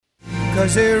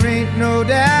'cause there ain't no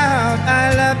doubt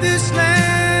I love this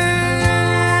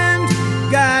land.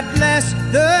 God bless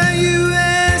the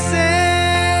USA.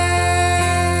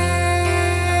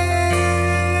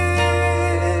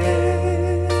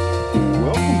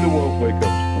 Welcome to Wealth Wake Up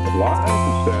Live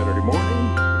this Saturday morning.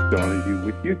 Dick Donahue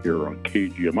with you here on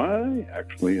KGMI.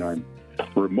 Actually, I'm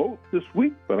remote this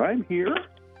week, but I'm here.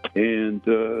 And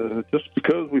just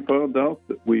because we found out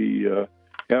that we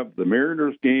have the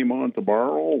Mariners game on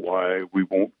tomorrow, why we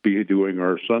won't be doing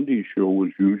our Sunday show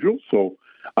as usual. So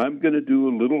I'm going to do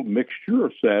a little mixture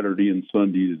of Saturday and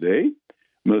Sunday today.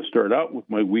 I'm going to start out with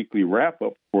my weekly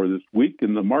wrap-up for this week,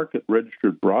 and the market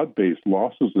registered broad-based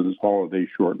losses in this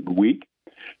holiday-shortened week.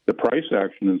 The price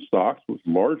action in stocks was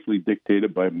largely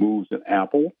dictated by moves in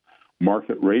Apple,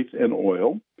 market rates, and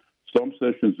oil. Some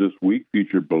sessions this week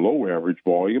featured below-average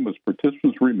volume as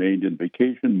participants remained in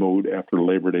vacation mode after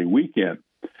Labor Day weekend.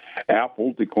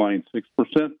 Apple declined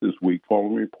 6% this week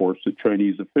following reports that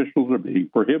Chinese officials are being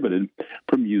prohibited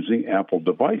from using Apple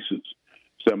devices.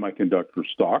 Semiconductor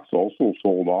stocks also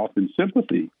sold off in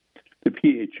sympathy. The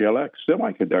PHLX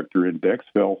semiconductor index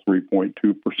fell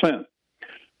 3.2%.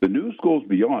 The news goes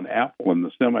beyond Apple and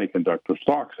the semiconductor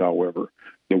stocks, however.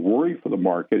 The worry for the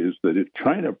market is that if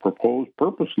China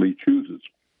purposely chooses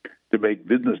to make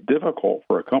business difficult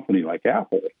for a company like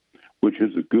Apple, which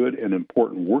is a good and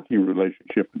important working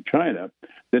relationship in China,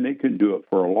 then they can do it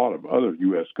for a lot of other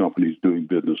U.S. companies doing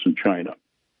business in China.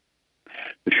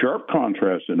 The sharp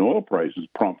contrast in oil prices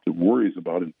prompted worries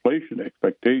about inflation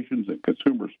expectations and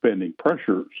consumer spending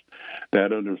pressures.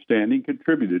 That understanding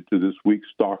contributed to this week's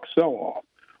stock sell-off.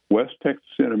 West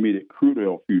Texas Intermediate crude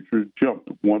oil futures jumped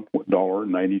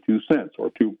 $1.92, or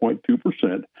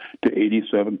 2.2%, to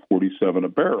 $87.47 a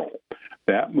barrel.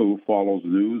 That move follows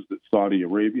news that Saudi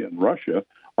Arabia and Russia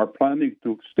are planning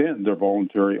to extend their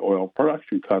voluntary oil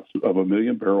production cuts of 1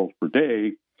 million barrels per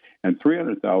day and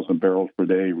 300,000 barrels per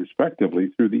day, respectively,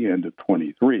 through the end of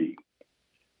 23.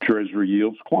 Treasury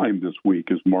yields climbed this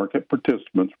week as market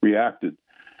participants reacted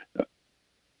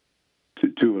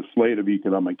to a slate of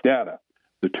economic data.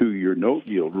 The 2-year note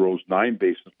yield rose 9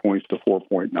 basis points to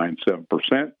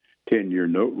 4.97%. 10-year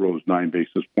note rose 9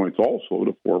 basis points also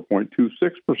to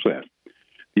 4.26%.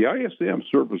 The ISM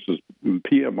Services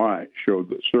PMI showed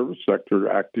that service sector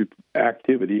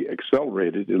activity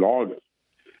accelerated in August,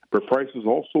 but prices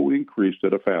also increased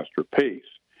at a faster pace.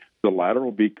 The latter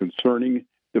will be concerning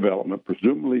development,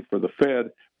 presumably for the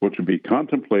Fed, which will be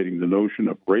contemplating the notion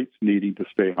of rates needing to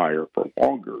stay higher for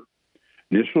longer.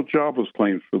 Initial jobless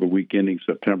claims for the week ending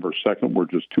September 2nd were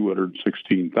just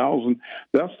 216,000.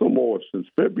 That's the lowest since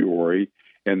February,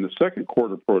 and the second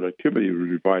quarter productivity was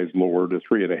revised lower to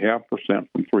 3.5%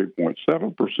 from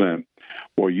 3.7%,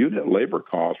 while unit labor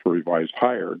costs were revised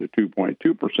higher to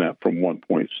 2.2% from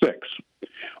 1.6%.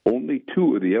 Only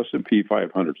two of the S&P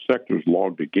 500 sectors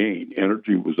logged a gain.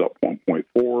 Energy was up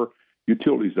 1.4%,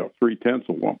 utilities up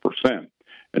 0.3%.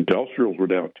 Industrials were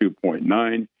down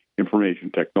 2.9%.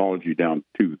 Information technology down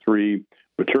 2.3%,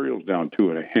 materials down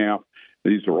 2.5%.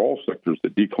 These are all sectors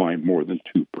that declined more than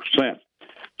 2%.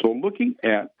 So looking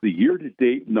at the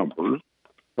year-to-date numbers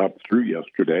up through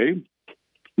yesterday,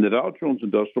 the Dow Jones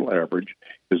Industrial Average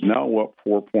is now up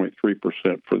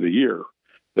 4.3% for the year.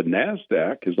 The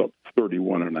NASDAQ is up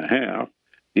 31.5%.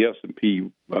 The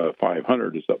S&P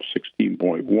 500 is up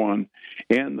 16.1%,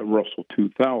 and the Russell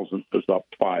 2000 is up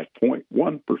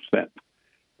 5.1%.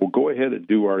 We'll go ahead and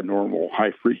do our normal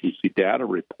high-frequency data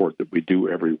report that we do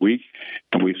every week.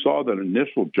 And we saw that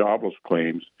initial jobless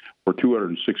claims were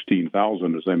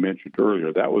 216,000, as I mentioned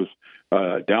earlier. That was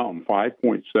down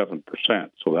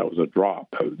 5.7%, so that was a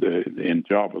drop in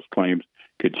jobless claims.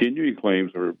 Continuing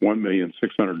claims are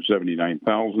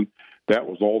 1,679,000. That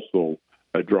was also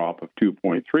a drop of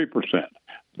 2.3%.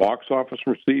 Box office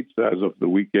receipts as of the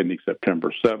week ending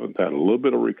September 7th had a little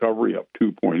bit of recovery, up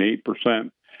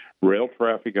 2.8%. Rail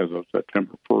traffic as of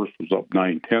September 1st was up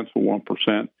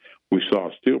 0.9%. We saw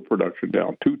steel production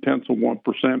down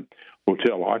 0.2%.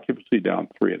 Hotel occupancy down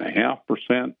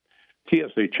 3.5%.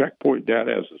 TSA checkpoint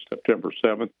data as of September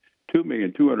 7th,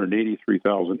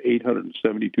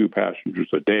 2,283,872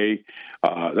 passengers a day.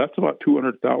 That's about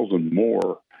 200,000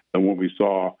 more than what we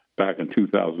saw back in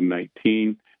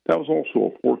 2019. That was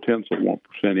also a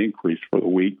 0.4% increase for the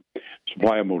week.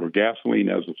 Supply of motor gasoline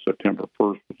as of September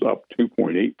 1st was up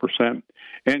 2.8%.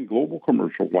 And global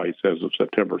commercial flights as of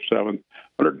September 7th,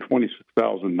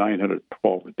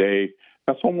 126,912 a day.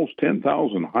 That's almost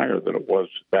 10,000 higher than it was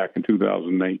back in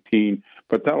 2019.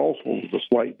 But that also was a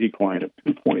slight decline of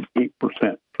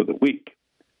 2.8% for the week.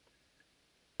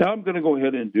 Now I'm going to go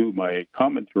ahead and do my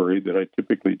commentary that I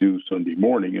typically do Sunday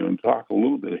morning and talk a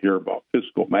little bit here about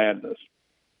fiscal madness.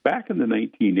 Back in the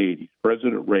 1980s,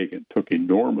 President Reagan took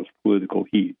enormous political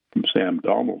heat from Sam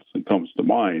Donaldson, comes to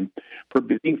mind, for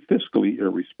being fiscally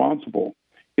irresponsible.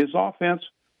 His offense,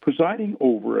 presiding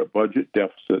over a budget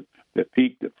deficit that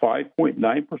peaked at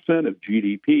 5.9% of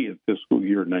GDP in fiscal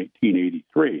year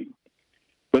 1983.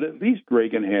 But at least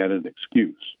Reagan had an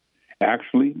excuse,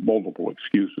 actually multiple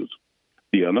excuses.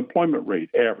 The unemployment rate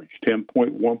averaged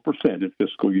 10.1% in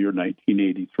fiscal year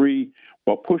 1983,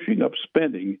 while pushing up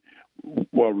spending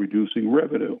while reducing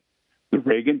revenue. The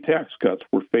Reagan tax cuts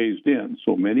were phased in,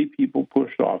 so many people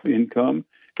pushed off income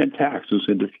and taxes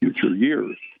into future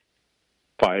years.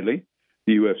 Finally,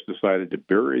 the U.S. decided to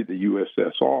bury the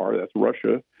USSR, that's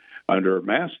Russia, under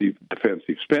massive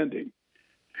defensive spending.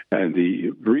 And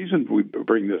the reason we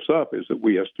bring this up is that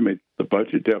we estimate the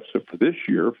budget deficit for this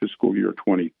year, fiscal year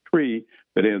 23,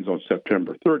 that ends on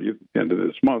September 30th, at the end of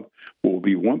this month, will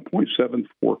be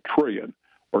 $1.74 trillion,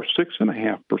 or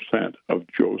 6.5% of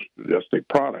gross domestic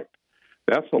product.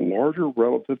 That's a larger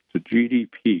relative to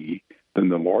GDP than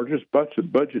the largest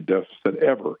budget deficit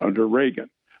ever under Reagan.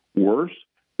 Worse,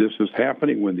 this is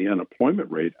happening when the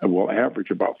unemployment rate will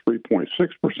average about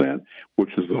 3.6%,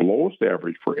 which is the lowest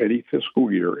average for any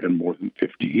fiscal year in more than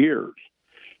 50 years.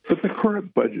 But the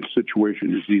current budget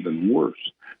situation is even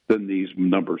worse than these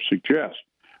numbers suggest.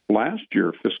 Last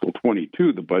year, fiscal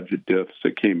 22, the budget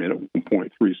deficit came in at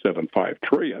 $1.375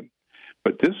 trillion.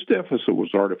 But this deficit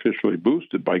was artificially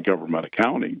boosted by government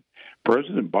accounting.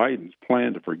 President Biden's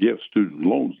plan to forgive student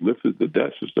loans lifted the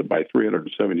deficit by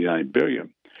 $379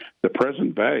 billion. The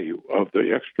present value of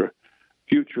the extra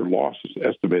future losses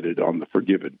estimated on the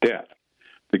forgiven debt.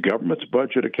 The government's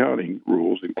budget accounting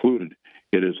rules included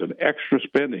it as an extra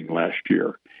spending last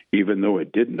year, even though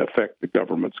it didn't affect the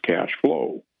government's cash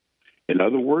flow. In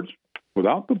other words,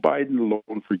 without the Biden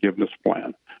loan forgiveness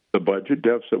plan, the budget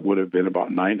deficit would have been about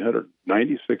 $996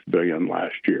 billion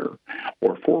last year,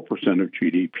 or 4% of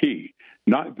GDP.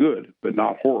 Not good, but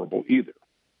not horrible either.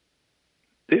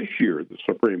 This year, the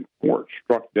Supreme Court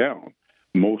struck down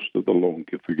most of the loan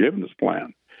forgiveness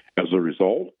plan. As a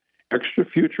result, extra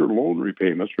future loan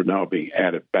repayments are now being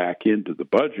added back into the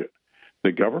budget.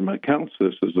 The government counts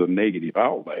this as a negative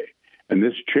outlay, and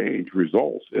this change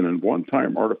results in a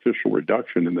one-time artificial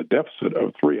reduction in the deficit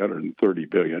of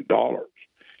 $330 billion.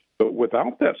 But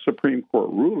without that Supreme Court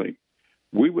ruling,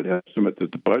 we would estimate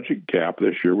that the budget gap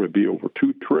this year would be over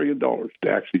 $2 trillion to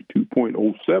actually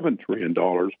 $2.07 trillion,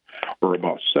 or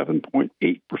about 7.8%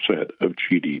 of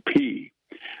GDP.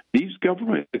 These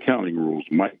government accounting rules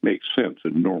might make sense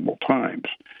in normal times,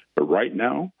 but right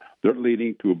now they're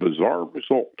leading to a bizarre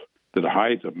result that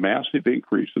hides a massive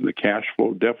increase in the cash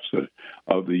flow deficit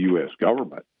of the U.S.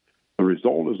 government. The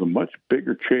result is a much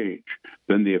bigger change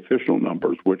than the official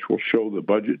numbers, which will show the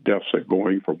budget deficit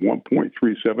going from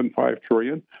 $1.375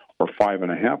 trillion, or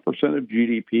 5.5% of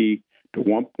GDP, to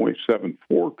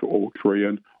 $1.740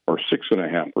 trillion, or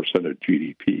 6.5% of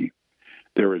GDP.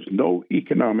 There is no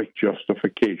economic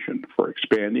justification for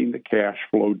expanding the cash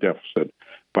flow deficit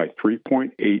by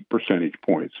 3.8 percentage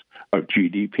points of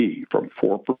GDP from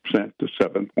 4% to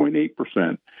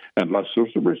 7.8% unless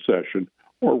there's a recession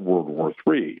or World War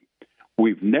III.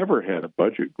 We've never had a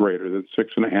budget greater than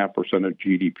 6.5% of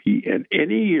GDP in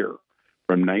any year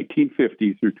from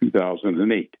 1950 through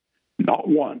 2008. Not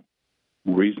one.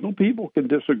 Reasonable people can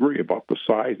disagree about the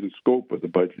size and scope of the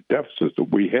budget deficits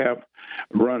that we have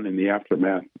run in the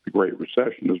aftermath of the Great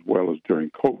Recession as well as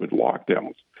during COVID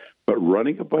lockdowns. But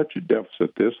running a budget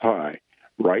deficit this high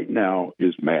right now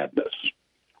is madness.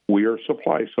 We are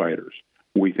supply-siders.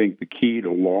 We think the key to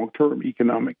long-term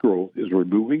economic growth is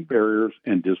removing barriers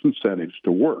and disincentives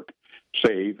to work,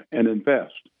 save, and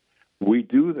invest. We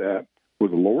do that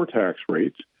with lower tax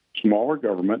rates, smaller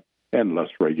government, and less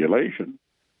regulation.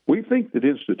 We think that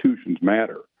institutions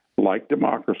matter, like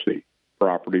democracy,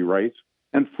 property rights,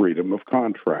 and freedom of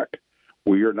contract.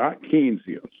 We are not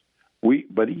Keynesians.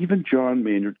 But even John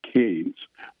Maynard Keynes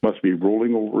must be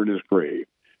rolling over in his grave.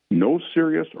 No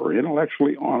serious or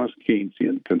intellectually honest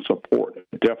Keynesian can support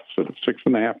a deficit of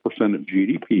 6.5% of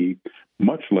GDP,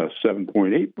 much less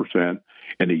 7.8%,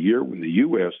 in a year when the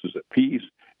U.S. is at peace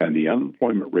and the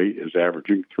unemployment rate is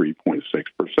averaging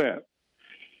 3.6%.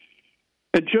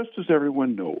 And just as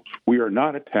everyone knows, we are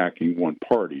not attacking one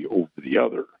party over the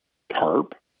other.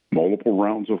 TARP, multiple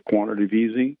rounds of quantitative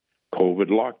easing, COVID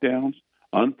lockdowns,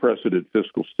 unprecedented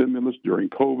fiscal stimulus during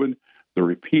COVID, the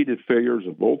repeated failures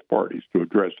of both parties to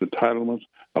address entitlements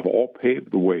have all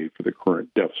paved the way for the current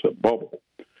deficit bubble.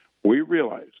 We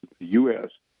realize that the U.S.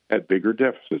 had bigger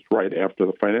deficits right after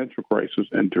the financial crisis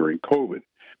and during COVID,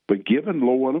 But given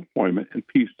low unemployment and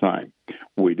peacetime,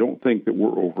 we don't think that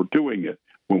we're overdoing it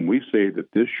when we say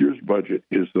that this year's budget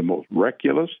is the most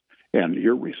reckless and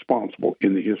irresponsible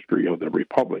in the history of the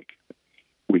Republic.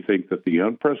 We think that the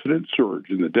unprecedented surge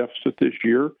in the deficit this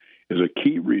year is a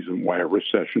key reason why a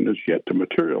recession is yet to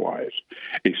materialize.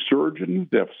 A surge in the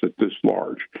deficit this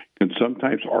large can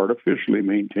sometimes artificially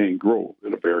maintain growth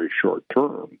in a very short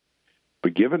term.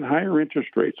 But given higher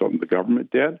interest rates on the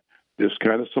government debt, this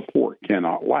kind of support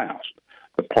cannot last.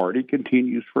 The party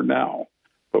continues for now,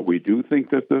 but we do think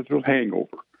that there's a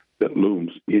hangover that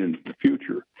looms in the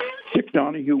future. Dick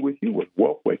Donahue with you with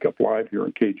Wealth Wake Up Live here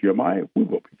on KGMI. We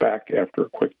will be back after a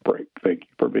quick break. Thank you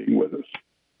for being with us.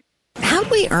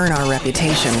 How'd we earn our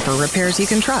reputation for repairs you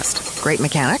can trust? Great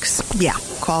mechanics? Yeah.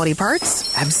 Quality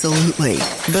parts? Absolutely.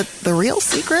 But the real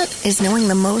secret is knowing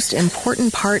the most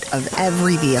important part of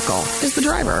every vehicle is the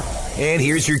driver. And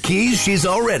here's your keys. She's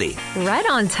all ready. Right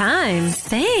on time.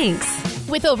 Thanks.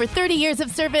 With over 30 years of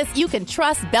service, you can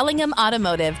trust Bellingham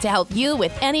Automotive to help you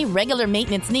with any regular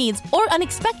maintenance needs or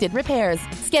unexpected repairs.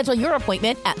 Schedule your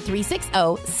appointment at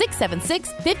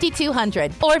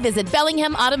 360-676-5200 or visit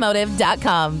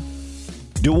BellinghamAutomotive.com.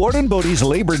 DeWarden Bodie's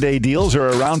Labor Day deals are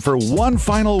around for one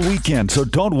final weekend, so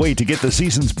don't wait to get the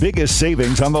season's biggest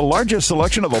savings on the largest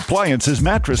selection of appliances,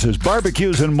 mattresses,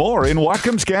 barbecues, and more in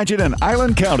Whatcom, Skagit, and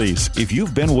Island counties. If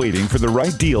you've been waiting for the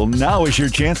right deal, now is your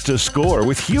chance to score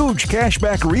with huge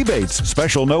cashback rebates,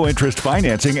 special no-interest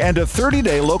financing, and a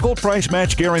 30-day local price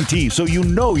match guarantee, so you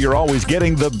know you're always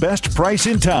getting the best price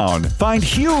in town. Find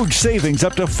huge savings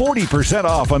up to 40%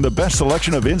 off on the best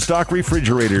selection of in-stock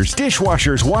refrigerators,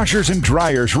 dishwashers, washers, and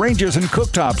dryers, ranges, and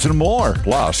cooktops, and more.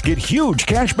 Plus, get huge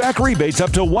cashback rebates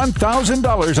up to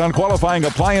 $1,000 on qualifying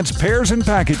appliance pairs and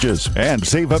packages. And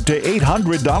save up to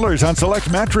 $800 on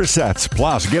select mattress sets.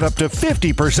 Plus, get up to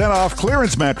 50% off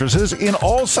clearance mattresses in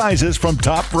all sizes from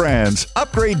top brands.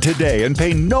 Upgrade today and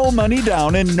pay no money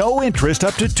down and no interest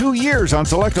up to 2 years on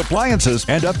select appliances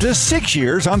and up to 6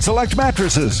 years on select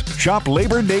mattresses. Shop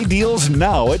Labor Day deals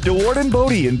now at DeWarden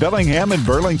Bodie in Bellingham and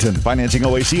Burlington. Financing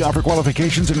OAC offer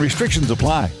qualifications and restrictions apply.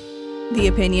 The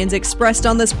opinions expressed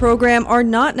on this program are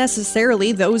not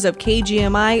necessarily those of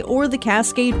KGMI or the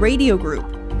Cascade Radio Group.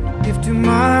 If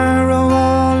tomorrow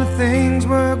all the things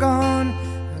were gone,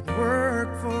 I'd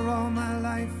work for all my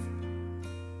life,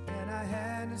 and I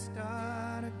had to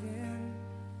start again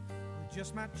with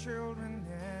just my children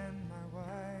and my wife.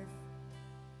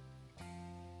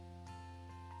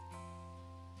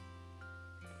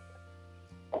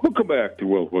 Welcome back to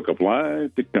Wealth Wake Up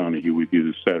Live. Dick Donahue with you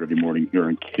this Saturday morning here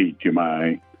on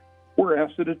KGMI. We're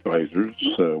asset advisors.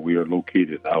 We are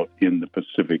located out in the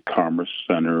Pacific Commerce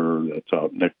Center. That's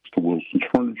out next to Wilson's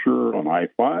Furniture on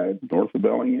I-5, north of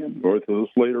Bellingham, north of the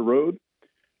Slater Road.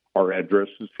 Our address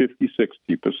is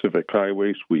 5060 Pacific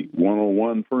Highway, Suite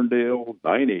 101, Ferndale,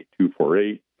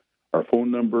 98248. Our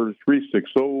phone number is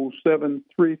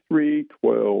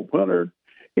 360-733-1200.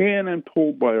 And I'm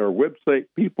told by our website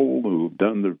people who've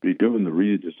be doing the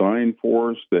redesign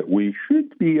for us that we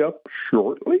should be up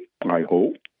shortly, I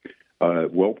hope,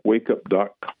 at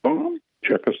wealthwakeup.com.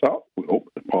 Check us out. We hope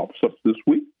it pops up this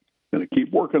week. Going to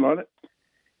keep working on it.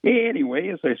 Anyway,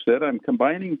 as I said, I'm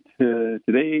combining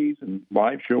today's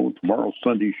live show and tomorrow's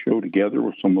Sunday show together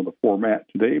with some of the format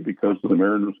today because of the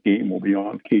Mariners game will be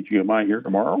on KGMI here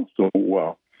tomorrow. So,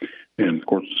 and of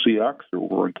course, the Seahawks are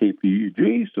over on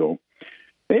KPUG. So,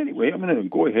 anyway, I'm going to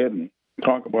go ahead and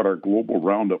talk about our global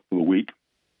roundup for the week.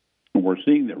 And we're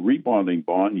seeing that rebounding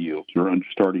bond yields are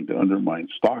starting to undermine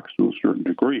stocks to a certain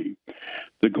degree.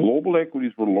 The global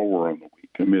equities were lower on the week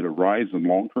amid a rise in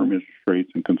long-term interest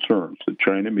rates and concerns that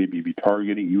China may be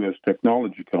targeting U.S.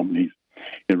 technology companies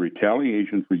in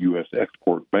retaliation for U.S.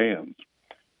 export bans.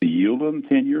 The yield on the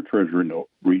 10-year Treasury note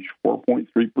reached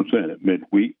 4.3% at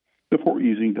midweek before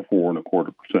easing to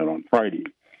 4.25% on Friday.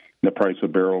 The price of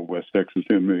a barrel of West Texas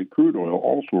Intermediate crude oil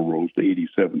also rose to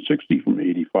 $87.60 from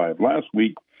 $85 last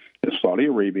week as Saudi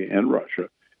Arabia and Russia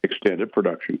extended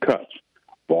production cuts.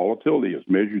 Volatility as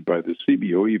measured by the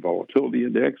CBOE Volatility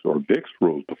Index, or VIX,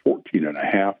 rose to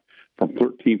 14.5 from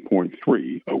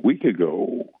 13.3 a week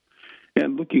ago.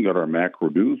 And looking at our macro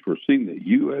news, we're seeing that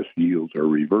U.S. yields are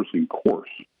reversing course.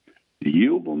 The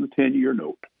yield on the 10-year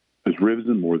note has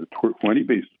risen more than 20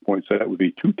 basis points. That would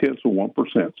be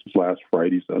 0.2% since last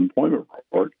Friday's unemployment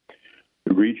report.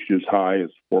 It reached as high as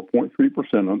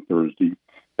 4.3% on Thursday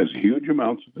as huge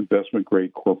amounts of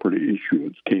investment-grade corporate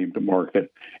issuance came to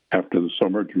market after the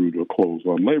summer drew to a close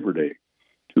on Labor Day.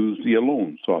 Tuesday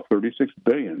alone saw $36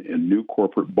 billion in new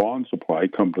corporate bond supply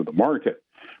come to the market,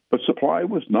 but supply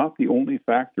was not the only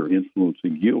factor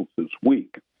influencing yields this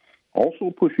week.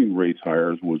 Also pushing rates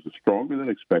higher was the stronger than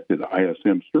expected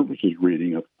ISM services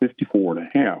reading of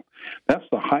 54.5. That's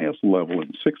the highest level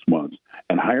in 6 months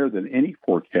and higher than any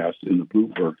forecast in the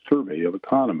Bloomberg survey of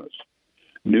economists.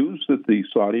 News that the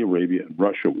Saudi Arabia and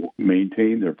Russia will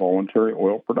maintain their voluntary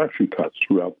oil production cuts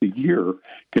throughout the year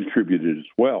contributed as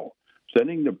well,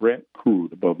 sending the Brent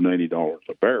crude above $90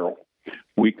 a barrel.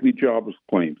 Weekly jobless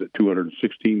claims at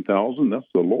 216,000. That's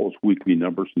the lowest weekly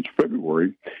number since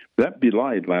February. That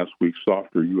belied last week's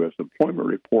softer U.S. employment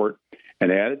report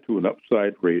and added to an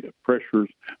upside rate of pressures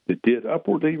that did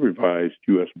upwardly revise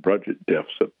U.S. budget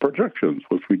deficit projections,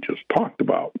 which we just talked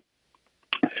about.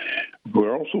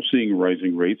 We're also seeing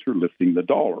rising rates are lifting the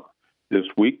dollar. This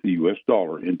week, the U.S.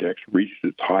 dollar index reached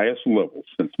its highest level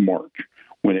since March,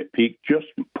 when it peaked just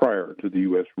prior to the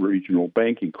U.S. regional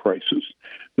banking crisis.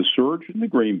 The surge in the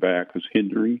greenback is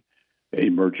hindering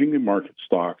emerging market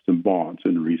stocks and bonds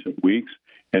in recent weeks,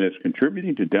 and is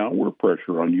contributing to downward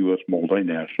pressure on U.S.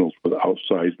 multinationals with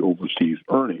outsized overseas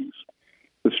earnings.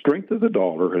 The strength of the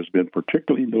dollar has been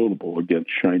particularly notable against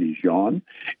Chinese yuan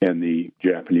and the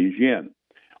Japanese yen.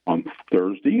 On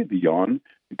Thursday, the yuan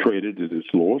traded at its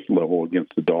lowest level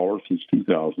against the dollar since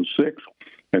 2006,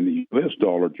 and the U.S.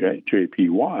 dollar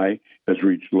JPY has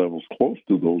reached levels close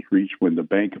to those reached when the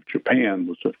Bank of Japan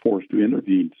was forced to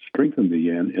intervene to strengthen the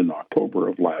yen in October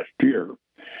of last year.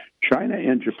 China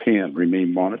and Japan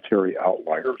remain monetary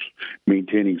outliers,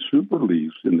 maintaining super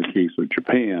leaves in the case of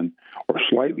Japan, or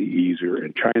slightly easier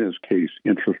in China's case,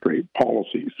 interest rate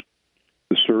policies.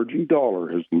 The surging dollar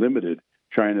has limited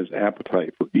China's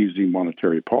appetite for easing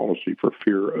monetary policy for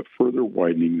fear of further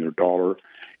widening their dollar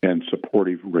and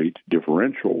supportive rate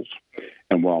differentials.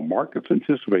 And while markets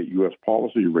anticipate U.S.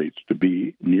 policy rates to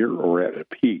be near or at a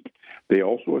peak, they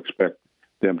also expect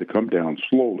them to come down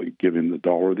slowly, giving the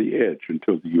dollar the edge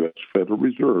until the U.S. Federal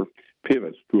Reserve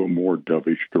pivots to a more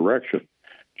dovish direction.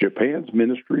 Japan's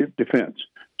Ministry of Defense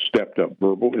stepped up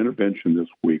verbal intervention this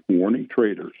week, warning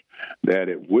traders that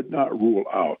it would not rule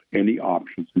out any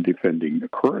options in defending the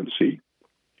currency.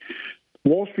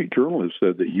 The Wall Street Journal has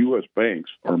said that U.S.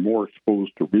 banks are more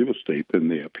exposed to real estate than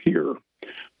they appear.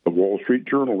 The Wall Street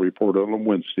Journal reported on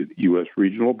Wednesday that U.S.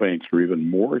 regional banks are even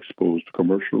more exposed to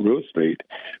commercial real estate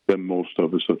than most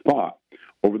of us have thought.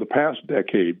 Over the past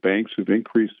decade, banks have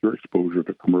increased their exposure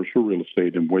to commercial real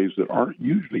estate in ways that aren't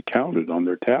usually counted on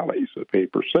their tallies, the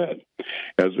paper said.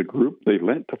 As a group, they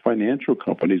lent to financial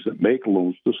companies that make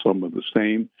loans to some of the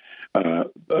same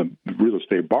real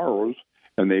estate borrowers,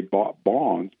 and they bought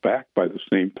bonds backed by the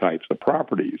same types of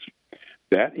properties.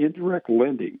 That indirect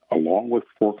lending, along with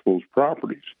foreclosed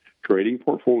properties, trading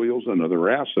portfolios, and other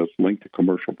assets linked to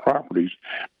commercial properties,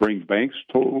 bring banks'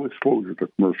 total exposure to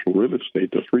commercial real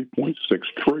estate to $3.6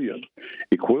 trillion,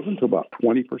 equivalent to about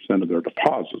 20% of their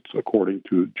deposits, according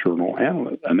to journal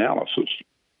analysis.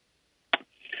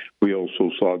 We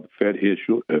also saw the Fed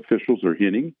officials are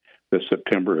hinting that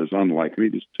September is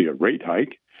unlikely to see a rate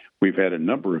hike. We've had a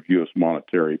number of U.S.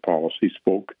 monetary policy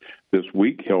spoke this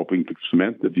week, helping to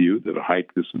cement the view that a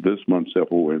hike this month's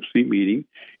FOMC meeting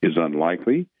is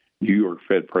unlikely. New York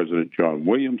Fed President John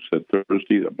Williams said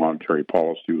Thursday that monetary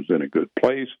policy was in a good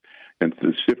place, and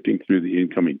sifting through the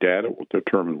incoming data will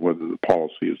determine whether the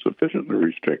policy is sufficiently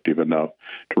restrictive enough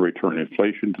to return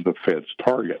inflation to the Fed's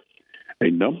target. A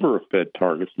number of Fed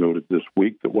targets noted this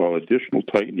week that while additional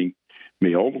tightening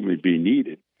may ultimately be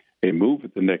needed, a move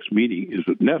at the next meeting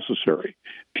isn't necessary.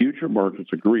 Future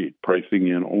markets agreed, pricing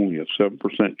in only a 7%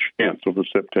 chance of a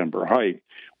September hike,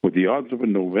 with the odds of a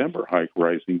November hike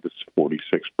rising to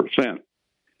 46%.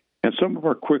 And some of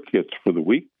our quick hits for the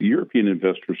week: the European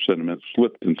investor sentiment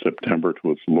slipped in September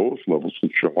to its lowest level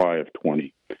since July of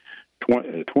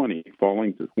 2020,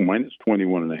 falling to minus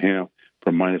 21.5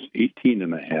 from minus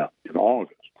 18.5 in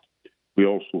August. We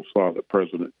also saw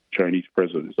that Chinese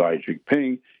President Xi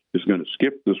Jinping is going to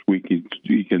skip this weekend's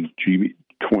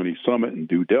G20 summit in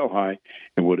New Delhi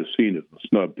and what is seen as a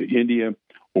snub to India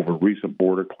over recent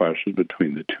border clashes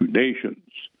between the two nations.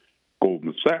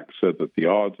 Goldman Sachs said that the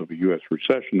odds of a U.S.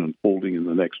 recession unfolding in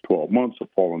the next 12 months have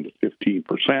fallen to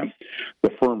 15%. The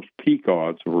firm's peak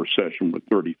odds of a recession were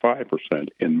 35%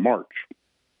 in March.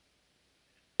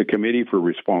 The Committee for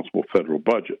Responsible Federal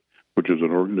Budget, which is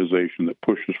an organization that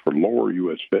pushes for lower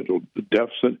U.S. federal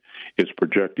deficit, is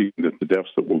projecting that the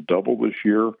deficit will double this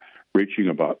year, reaching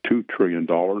about $2 trillion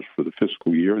for the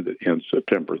fiscal year that ends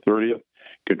September 30th.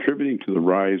 Contributing to the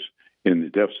rise in the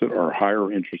deficit are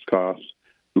higher interest costs,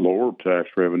 lower tax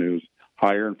revenues,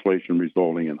 higher inflation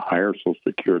resulting in higher Social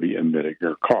Security and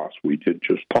Medicare costs. We did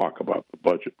just talk about the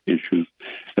budget issues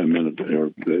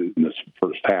in this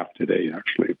first half today,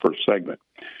 actually, first segment.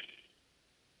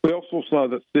 We also also saw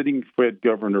that sitting Fed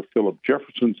Governor Philip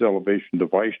Jefferson's elevation to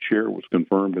vice chair was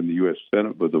confirmed in the U.S.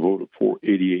 Senate with a vote of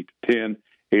 488 to 10.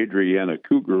 Adriana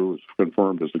Cougar was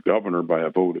confirmed as the governor by a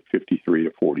vote of 53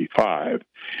 to 45.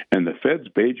 And the Fed's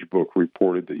Beige Book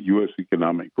reported that U.S.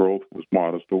 economic growth was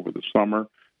modest over the summer,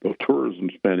 though tourism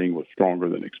spending was stronger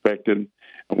than expected.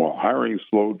 And while hiring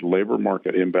slowed, labor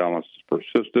market imbalances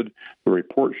persisted. The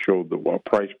report showed that while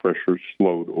price pressures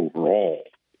slowed overall.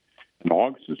 In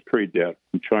August's trade data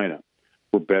from China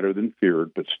were better than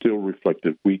feared, but still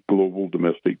reflected weak global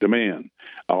domestic demand.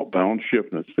 Outbound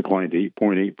shipments declined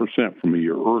 8.8% from a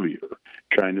year earlier.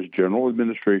 China's General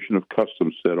Administration of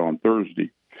Customs said on Thursday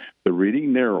the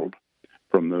reading narrowed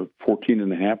from the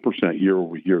 14.5%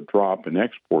 year-over-year drop in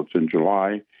exports in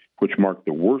July, which marked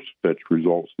the worst such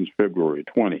results since February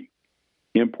 20.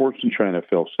 Imports in China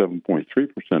fell 7.3%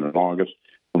 in August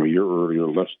from a year earlier,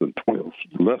 less than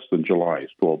July's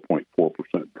 12.4%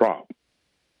 drop.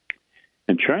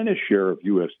 And China's share of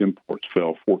U.S. imports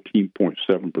fell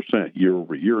 14.7%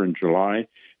 year-over-year in July.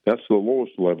 That's the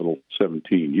lowest level in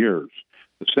 17 years.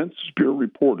 The Census Bureau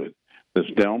reported that's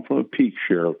down from a peak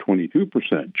share of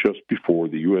 22% just before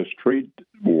the U.S. trade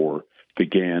war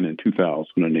began in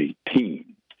 2018.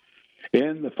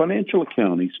 And the Financial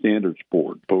Accounting Standards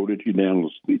Board voted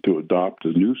unanimously to adopt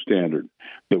a new standard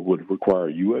that would require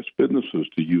U.S. businesses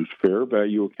to use fair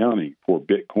value accounting for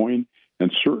Bitcoin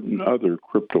and certain other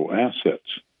crypto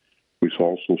assets. We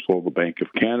also saw the Bank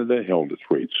of Canada held its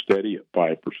rate steady at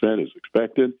 5% as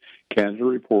expected. Canada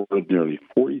reported nearly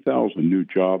 40,000 new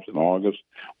jobs in August,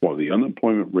 while the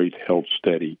unemployment rate held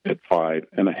steady at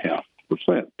 5.5%.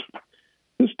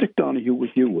 This is Dick Donahue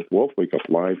with you with Wealth Wake Up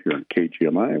Live here on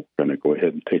KGMI. We're going to go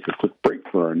ahead and take a quick break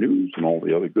for our news and all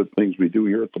the other good things we do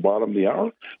here at the bottom of the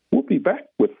hour. We'll be back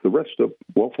with the rest of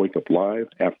Wealth Wake Up Live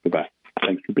after that.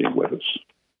 Thanks for being with us.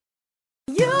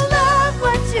 You love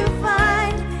what you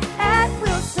find at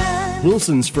Wilson.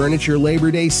 Wilson's Furniture Labor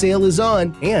Day sale is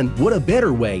on, and what a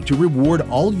better way to reward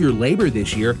all your labor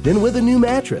this year than with a new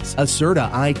mattress, a Serta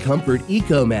iComfort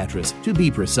Eco mattress, to be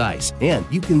precise. And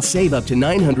you can save up to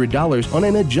 $900 on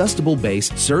an adjustable base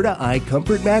Serta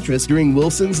iComfort mattress during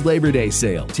Wilson's Labor Day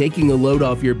sale, taking a load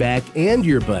off your back and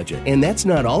your budget. And that's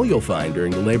not all you'll find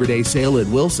during the Labor Day sale at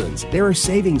Wilson's. There are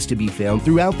savings to be found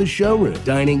throughout the showroom,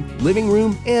 dining, living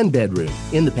room, and bedroom.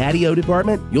 In the patio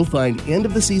department, you'll find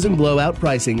end-of-the-season blowout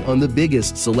pricing on the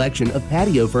biggest selection of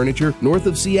patio furniture north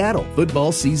of Seattle.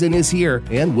 Football season is here,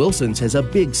 and Wilson's has a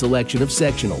big selection of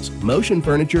sectionals, motion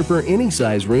furniture for any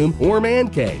size room or man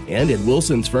cave. And at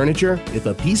Wilson's Furniture, if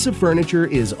a piece of furniture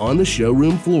is on the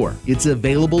showroom floor, it's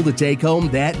available to take home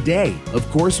that day. Of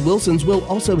course, Wilson's will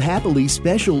also happily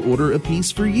special order a piece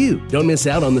for you. Don't miss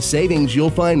out on the savings you'll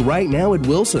find right now at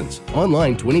Wilson's.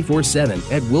 Online 24/7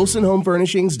 at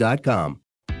wilsonhomefurnishings.com.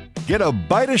 Get a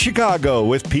bite of Chicago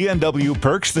with P&W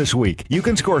Perks this week. You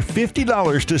can score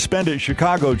 $50 to spend at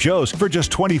Chicago Joe's for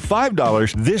just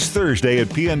 $25 this Thursday at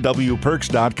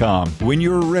pnwperks.com. When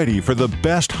you're ready for the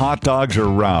best hot dogs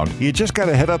around, you just got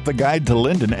to head up the guide to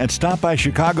Linden and stop by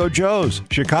Chicago Joe's.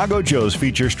 Chicago Joe's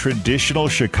features traditional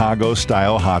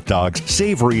Chicago-style hot dogs,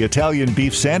 savory Italian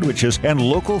beef sandwiches, and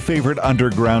local favorite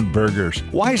underground burgers.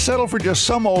 Why settle for just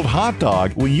some old hot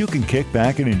dog when you can kick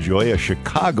back and enjoy a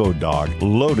Chicago dog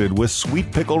loaded with sweet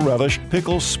pickle relish,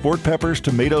 pickles, sport peppers,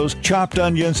 tomatoes, chopped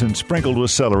onions, and sprinkled with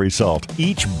celery salt.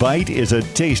 Each bite is a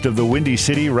taste of the Windy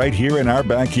City right here in our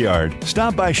backyard.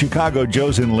 Stop by Chicago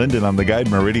Joe's in Linden on the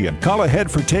Guide Meridian. Call ahead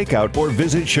for takeout or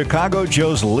visit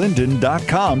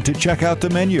ChicagoJoesLinden.com to check out the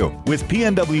menu. With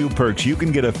P&W Perks, you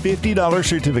can get a $50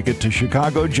 certificate to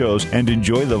Chicago Joe's and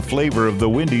enjoy the flavor of the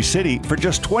Windy City for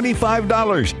just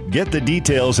 $25. Get the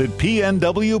details at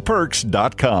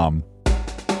pnwperks.com.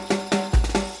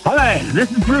 Hi,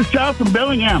 this is Bruce Shaw from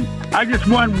Bellingham. I just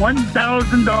won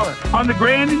 $1,000 on the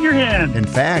grand in your hand. In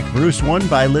fact, Bruce won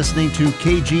by listening to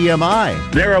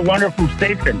KGMI. They're a wonderful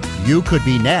station. You could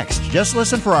be next. Just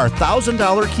listen for our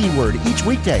 $1,000 keyword each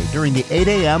weekday during the 8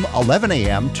 a.m., 11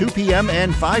 a.m., 2 p.m.,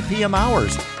 and 5 p.m.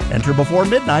 hours. Enter before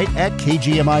midnight at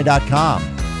kgmi.com.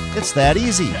 It's that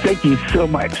easy. Thank you so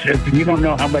much. You don't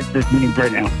know how much this means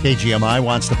right now. KGMI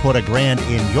wants to put $1,000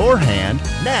 in your hand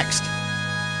next.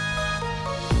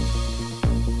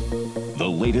 The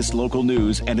latest local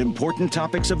news and important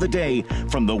topics of the day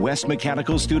from the West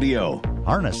Mechanical Studio.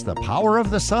 Harness the power of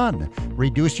the sun,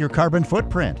 reduce your carbon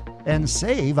footprint, and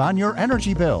save on your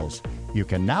energy bills. You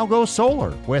can now go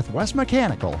solar with West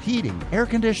Mechanical Heating, Air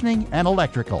Conditioning, and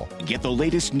Electrical. Get the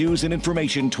latest news and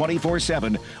information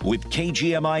 24/7 with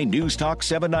KGMI News Talk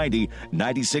 790,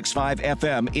 96.5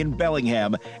 FM in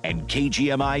Bellingham and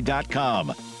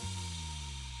KGMI.com.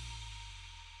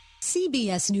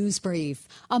 CBS News Brief.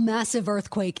 A massive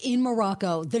earthquake in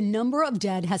Morocco. The number of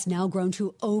dead has now grown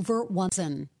to over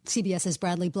 1,000. CBS's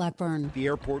Bradley Blackburn. The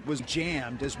airport was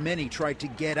jammed as many tried to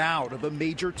get out of a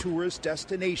major tourist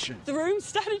destination. The room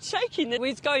started shaking. It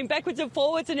was going backwards and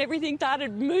forwards and everything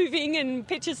started moving and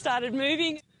pictures started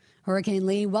moving. Hurricane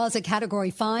Lee was a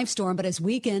Category 5 storm but has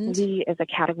weakened. Lee is a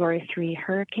Category 3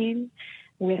 hurricane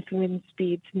with wind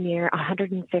speeds near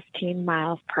 115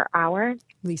 miles per hour.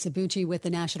 Lisa Bucci with the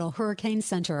National Hurricane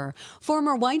Center.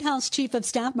 Former White House Chief of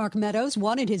Staff Mark Meadows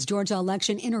wanted his Georgia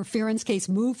election interference case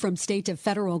moved from state to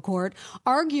federal court,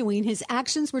 arguing his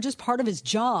actions were just part of his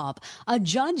job. A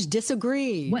judge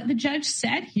disagreed. What the judge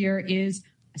said here is,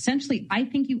 essentially, I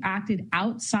think you acted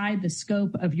outside the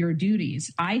scope of your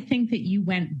duties. I think that you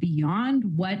went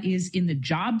beyond what is in the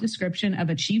job description of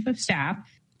a chief of staff.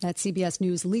 That's CBS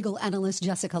News legal analyst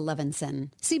Jessica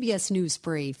Levinson. CBS News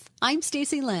Brief. I'm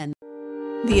Stacey Lynn.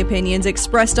 The opinions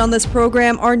expressed on this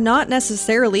program are not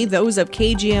necessarily those of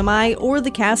KGMI or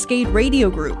the Cascade Radio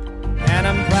Group. And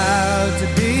I'm proud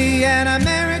to be an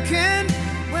American,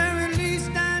 where at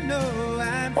least I know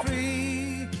I'm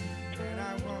free. And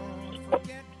I won't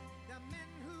forget the men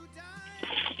who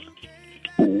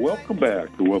died. Welcome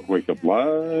back to Wake Up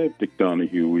Live. Dick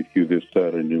Donahue with you this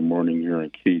Saturday morning here on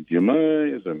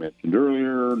KGMI. As I mentioned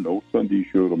earlier, no Sunday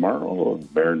show tomorrow.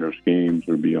 Mariners games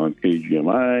will be on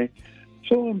KGMI.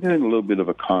 So I'm doing a little bit of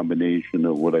a combination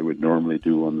of what I would normally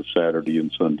do on the Saturday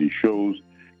and Sunday shows.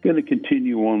 Going to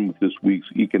continue on with this week's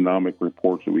economic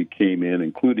reports that we came in,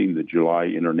 including the July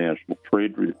International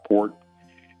Trade Report.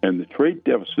 And the trade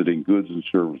deficit in goods and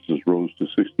services rose to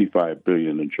 $65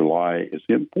 billion in July as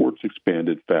imports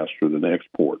expanded faster than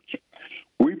exports.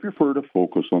 We prefer to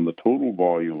focus on the total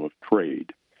volume of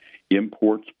trade,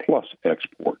 imports plus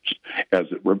exports,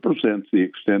 as it represents the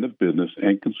extent of business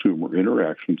and consumer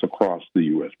interactions across the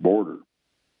U.S. border.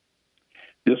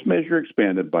 This measure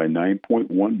expanded by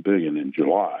 $9.1 billion in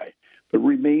July, but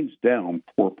remains down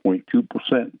 4.2%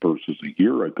 versus a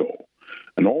year ago.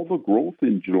 And although growth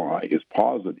in July is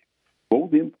positive,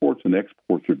 both imports and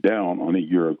exports are down on a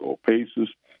year-ago basis,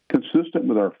 consistent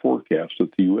with our forecast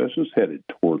that the U.S. is headed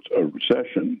towards a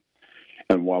recession.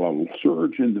 And while a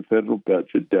surge in the federal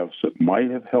budget deficit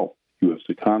might have helped the U.S.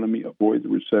 economy avoid the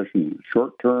recession in the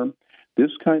short term,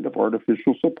 this kind of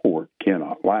artificial support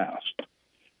cannot last.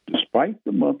 Despite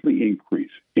the monthly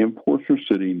increase, imports are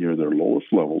sitting near their lowest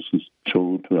level since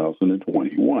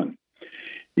 2021.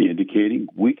 Indicating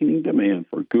weakening demand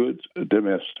for goods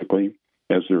domestically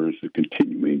as there is a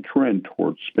continuing trend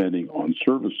towards spending on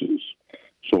services.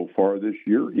 So far this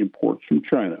year, imports from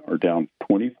China are down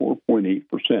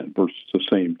 24.8% versus the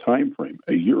same time frame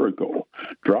a year ago,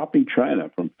 dropping China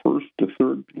from first to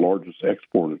third largest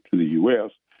exporter to the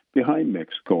U.S. behind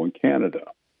Mexico and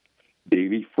Canada.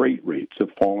 Daily freight rates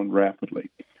have fallen rapidly,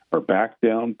 are back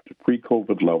down to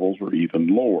pre-COVID levels or even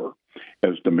lower,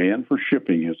 as demand for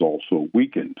shipping has also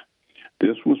weakened.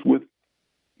 This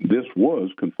was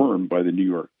confirmed by the New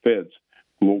York Fed's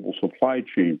Global Supply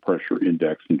Chain Pressure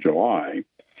Index in July,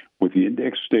 with the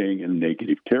index staying in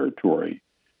negative territory,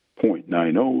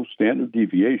 0.90 standard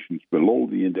deviations below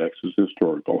the index's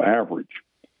historical average.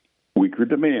 Weaker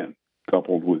demand,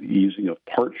 coupled with easing of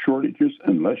part shortages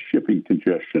and less shipping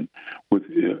congestion,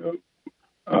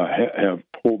 have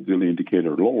pulled the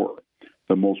indicator lower.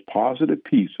 The most positive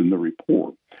piece in the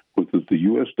report was that the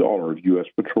U.S. dollar of U.S.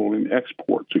 petroleum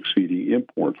exports exceeding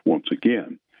imports once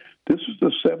again. This is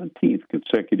the 17th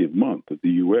consecutive month of the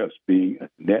U.S. being a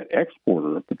net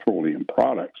exporter of petroleum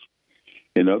products.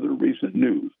 In other recent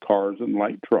news, cars and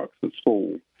light trucks have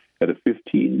sold at a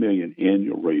 15 million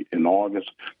annual rate in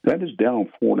August. That is down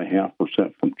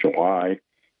 4.5% from July,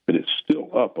 but it's still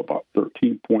up about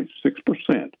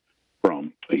 13.6%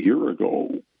 from a year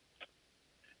ago.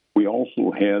 We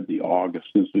also had the August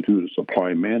Institute of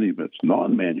Supply Management's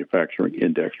non-manufacturing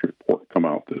index report come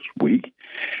out this week,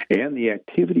 and the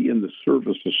activity in the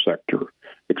services sector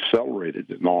accelerated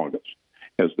in August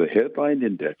as the headline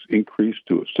index increased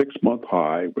to a 6-month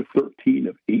high, with 13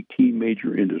 of 18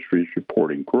 major industries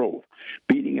reporting growth,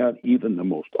 beating out even the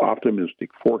most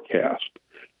optimistic forecast.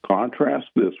 Contrast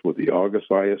this with the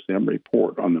August ISM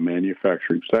report on the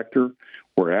manufacturing sector,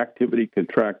 where activity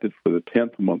contracted for the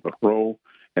 10th month in a row,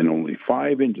 and only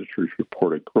 5 industries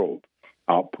reported growth.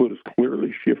 Output is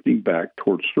clearly shifting back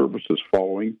towards services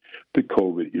following the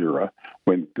COVID era,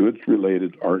 when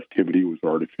goods-related activity was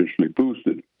artificially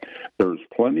boosted. There is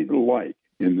plenty to like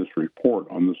in this report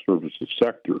on the services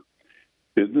sector.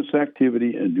 Business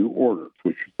activity and new orders,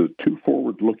 which are the two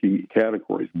forward-looking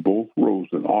categories, both rose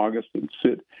in August and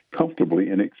sit comfortably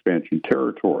in expansion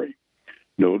territory.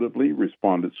 Notably,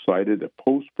 respondents cited a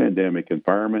post-pandemic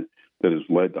environment that has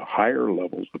led to higher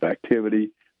levels of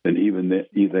activity than even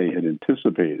they had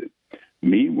anticipated.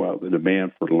 Meanwhile, the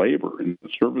demand for labor in the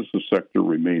services sector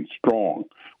remains strong,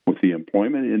 with the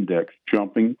employment index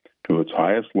jumping to its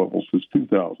highest level since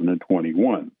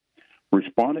 2021.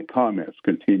 Respondent comments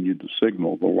continued to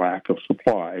signal the lack of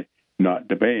supply, not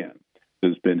demand, that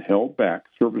has been held back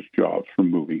service jobs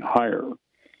from moving higher.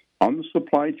 On the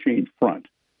supply chain front,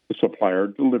 the Supplier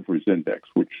Deliveries Index,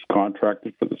 which is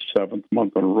contracted for the 7th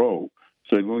month in a row,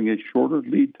 signaling a shorter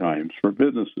lead times for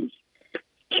businesses.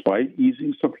 Despite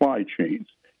easing supply chains,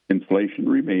 inflation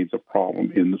remains a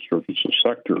problem in the services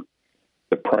sector.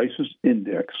 The prices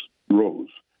index rose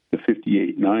to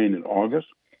 58.9 in August,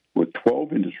 with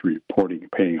 12 industries reporting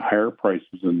paying higher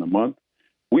prices in the month.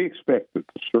 We expect that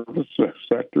the service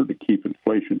sector to keep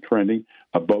inflation trending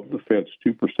above the Fed's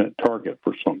 2% target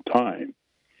for some time.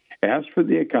 As for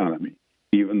the economy,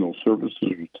 even though services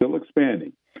are still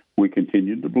expanding, we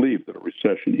continue to believe that a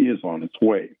recession is on its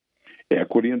way.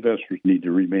 Equity investors need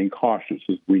to remain cautious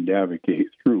as we navigate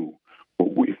through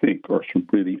what we think are some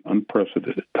really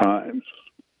unprecedented times.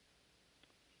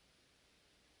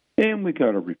 And we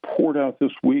got a report out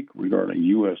this week regarding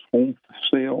U.S. home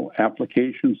sale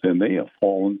applications, and they have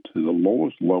fallen to the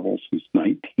lowest level since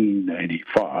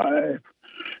 1995.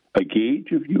 A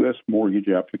gauge of U.S. mortgage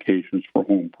applications for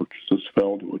home purchases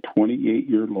fell to a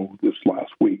 28-year low this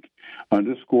last week,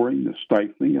 underscoring the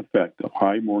stifling effect of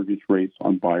high mortgage rates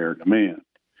on buyer demand.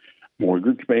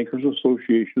 Mortgage Bankers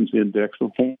Association's index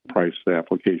of home price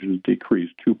applications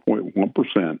decreased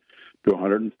 2.1% to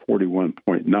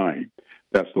 141.9.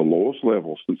 That's the lowest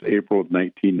level since April of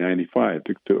 1995,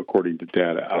 according to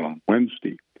data out on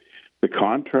Wednesday. The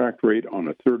contract rate on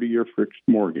a 30-year fixed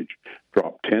mortgage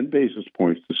dropped 10 basis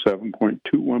points to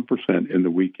 7.21% in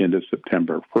the weekend of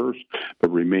September 1st,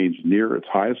 but remains near its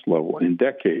highest level in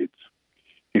decades.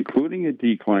 Including a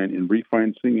decline in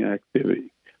refinancing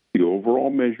activity, the overall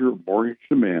measure of mortgage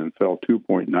demand fell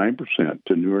 2.9%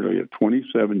 to nearly a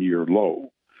 27-year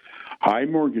low. High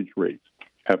mortgage rates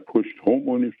have pushed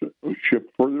homeownership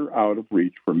further out of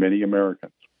reach for many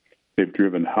Americans. They've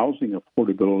driven housing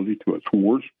affordability to its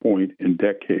worst point in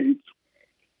decades.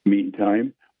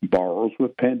 Meantime, borrowers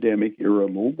with pandemic-era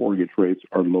low mortgage rates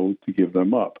are loath to give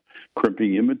them up,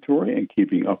 crimping inventory and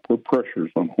keeping upward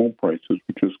pressures on home prices,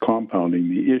 which is compounding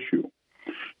the issue.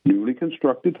 Newly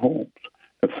constructed homes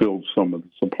have filled some of the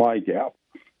supply gap,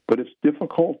 but it's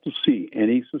difficult to see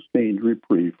any sustained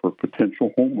reprieve for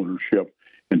potential homeownership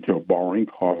until borrowing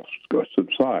costs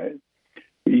subside.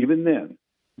 Even then,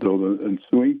 though the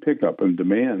ensuing pickup in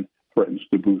demand threatens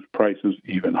to boost prices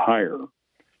even higher.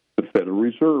 The Federal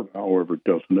Reserve, however,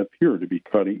 doesn't appear to be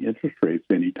cutting interest rates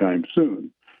anytime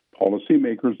soon.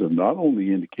 Policymakers have not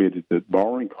only indicated that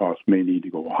borrowing costs may need to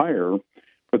go higher,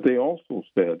 but they also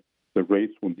said that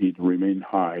rates will need to remain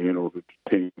high in order to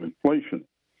tame inflation.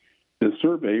 The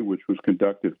survey, which was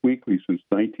conducted weekly since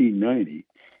 1990,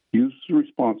 uses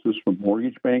responses from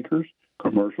mortgage bankers,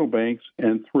 commercial banks,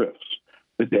 and thrifts.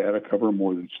 The data cover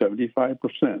more than 75%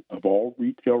 of all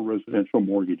retail residential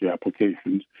mortgage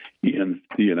applications in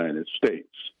the United States.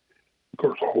 Of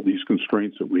course, all these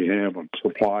constraints that we have on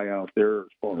supply out there as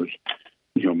far as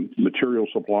material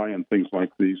supply and things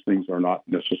like these things are not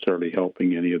necessarily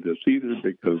helping any of this either,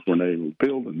 because we're not able to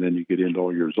build, and then you get into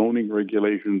all your zoning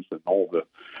regulations and all the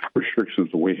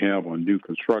restrictions that we have on new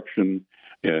construction.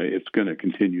 It's going to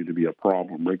continue to be a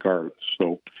problem regardless.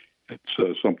 So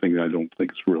it's something I don't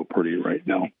think is real pretty right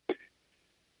now.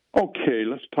 Okay,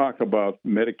 let's talk about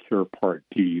Medicare Part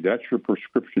D. That's your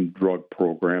prescription drug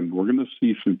program. We're going to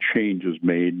see some changes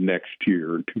made next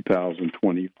year in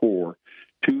 2024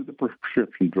 to the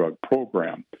prescription drug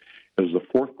program. As the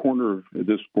fourth quarter of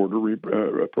this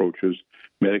quarter approaches,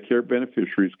 Medicare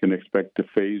beneficiaries can expect to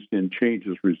phase in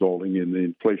changes resulting in the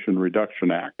Inflation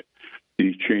Reduction Act.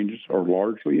 These changes are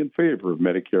largely in favor of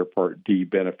Medicare Part D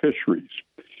beneficiaries.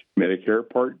 Medicare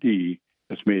Part D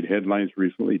has made headlines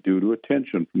recently due to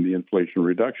attention from the Inflation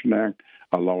Reduction Act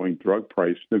allowing drug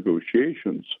price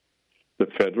negotiations. The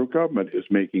federal government is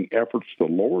making efforts to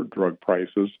lower drug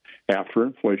prices after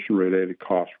inflation-related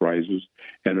cost rises,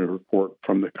 and a report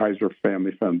from the Kaiser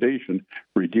Family Foundation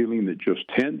revealing that just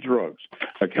 10 drugs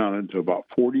accounted to about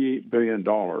 $48 billion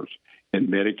in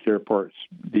Medicare Part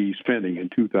D spending in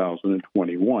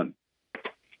 2021.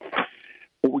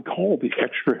 What we call the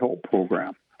Extra Help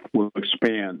Program will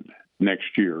expand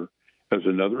next year as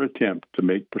another attempt to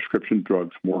make prescription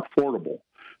drugs more affordable.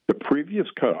 The previous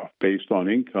cutoff based on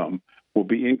income will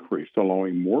be increased,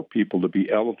 allowing more people to be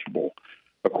eligible.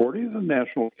 According to the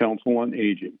National Council on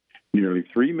Aging, nearly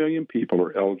 3 million people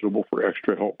are eligible for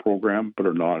Extra Help Program but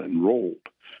are not enrolled.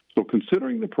 So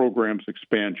considering the program's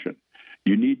expansion,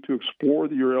 You need to explore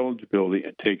your eligibility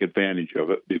and take advantage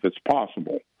of it if it's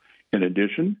possible. In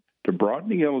addition to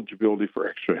broadening eligibility for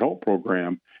extra help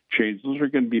program, changes are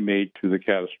going to be made to the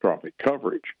catastrophic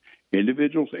coverage.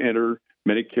 Individuals enter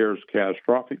Medicare's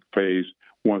catastrophic phase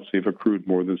once they've accrued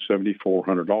more than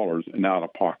 $7,400 in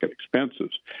out-of-pocket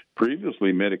expenses.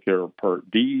 Previously, Medicare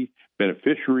Part D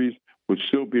beneficiaries would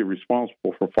still be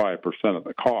responsible for 5% of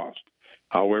the cost.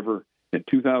 However, in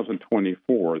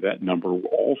 2024, that number will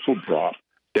also drop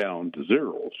down to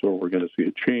zero. So we're going to see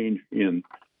a change in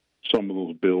some of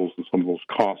those bills and some of those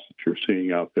costs that you're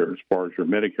seeing out there as far as your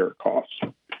Medicare costs.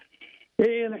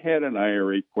 And I had an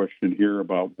IRA question here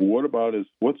about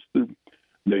what's the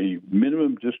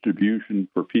minimum distribution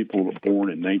for people who were born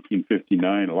in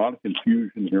 1959. A lot of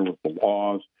confusion here with the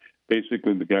laws.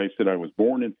 Basically, the guy said, I was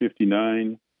born in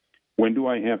 59. When do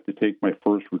I have to take my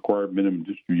first required minimum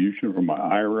distribution from my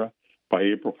IRA? By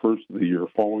April 1st of the year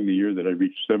following the year that I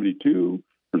reached 72?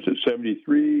 Or is it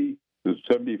 73? Is it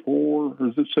 74? Or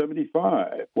is it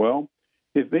 75? Well,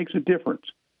 it makes a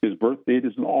difference. His birth date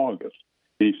is in August.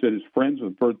 He said his friends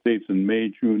with birth dates in May,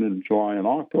 June, and July, and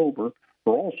October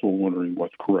are also wondering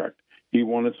what's correct. He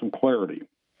wanted some clarity.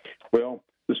 Well,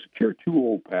 the Secure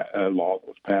 2.0 law that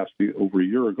was passed over a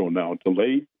year ago now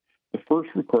delayed the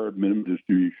first required minimum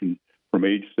distribution from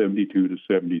age 72 to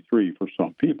 73 for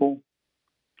some people.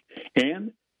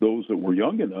 And those that were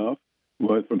young enough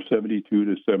went from 72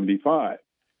 to 75.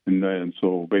 And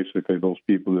so basically those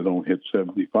people that don't hit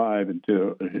 75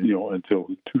 until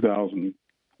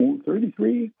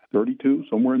 2033, 32,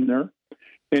 somewhere in there.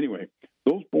 Anyway,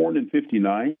 those born in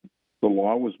 59, the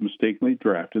law was mistakenly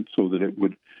drafted so that it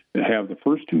would have the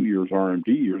first 2 years, RMD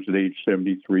years, at age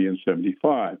 73 and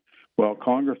 75. Well,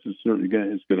 Congress is certainly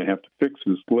going to have to fix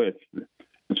this glitch and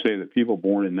say that people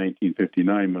born in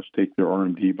 1959 must take their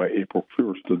RMD by April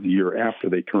 1st of the year after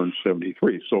they turn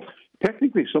 73. So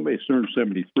technically, somebody turns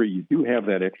 73, you do have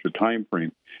that extra time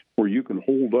frame where you can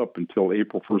hold up until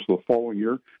April 1st of the following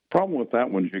year. Problem with that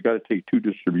one is you got to take 2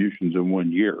 distributions in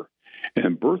 1 year.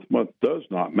 And birth month does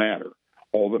not matter.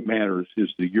 All that matters is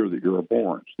the year that you were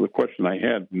born. So the question I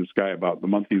had from this guy about the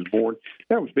month he was born,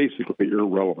 that was basically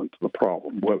irrelevant to the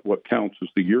problem. What counts is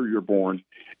the year you're born,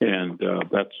 and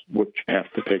that's what you have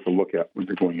to take a look at when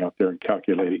you're going out there and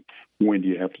calculating when do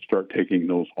you have to start taking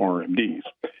those RMDs.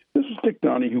 This is Dick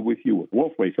Donahue with you with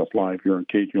Wealth Wake Up Live here on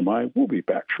KGMI. We'll be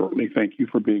back shortly. Thank you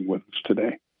for being with us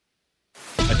today.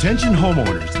 Attention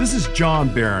homeowners, this is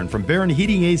John Barron from Barron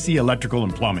Heating, AC, Electrical,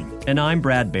 and Plumbing. And I'm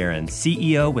Brad Barron,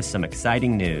 CEO with some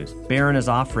exciting news. Barron is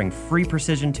offering free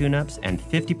precision tune-ups and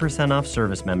 50% off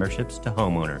service memberships to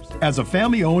homeowners. As a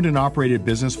family-owned and operated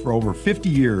business for over 50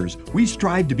 years, we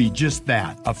strive to be just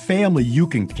that, a family you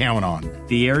can count on.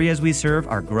 The areas we serve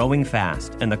are growing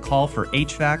fast, and the call for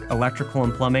HVAC, electrical,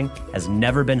 and plumbing has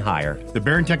never been higher. The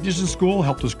Barron Technician School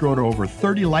helped us grow to over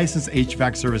 30 licensed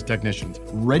HVAC service technicians,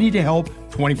 ready to help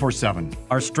 24/7.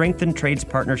 Our strengthened trades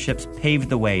partnerships paved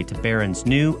the way to Barron's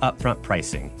new upfront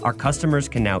pricing. Our customers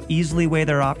can now easily weigh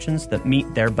their options that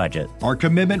meet their budget. Our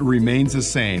commitment remains the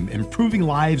same, improving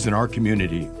lives in our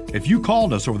community. If you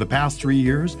called us over the past 3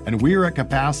 years and we are at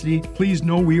capacity, please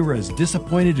know we were as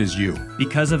disappointed as you.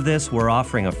 Because of this, we're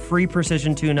offering a free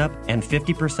precision tune-up and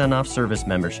 50% off service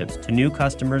memberships to new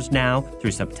customers now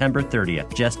through September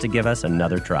 30th, just to give us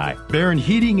another try. Barron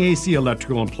Heating, AC,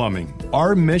 Electrical, and Plumbing.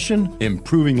 Our mission,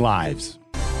 improving lives.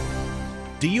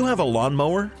 Do you have a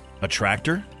lawnmower, a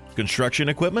tractor, construction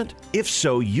equipment? If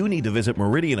so, you need to visit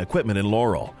Meridian Equipment in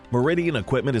Laurel. Meridian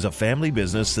Equipment is a family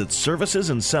business that services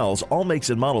and sells all makes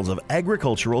and models of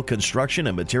agricultural, construction,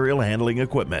 and material handling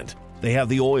equipment. They have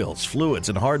the oils, fluids,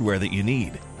 and hardware that you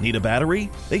need. Need a battery?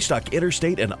 They stock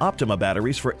Interstate and Optima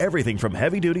batteries for everything from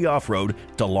heavy-duty off-road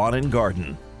to lawn and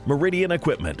garden. Meridian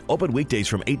Equipment, open weekdays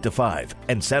from 8 to 5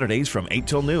 and Saturdays from 8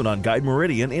 till noon on Guide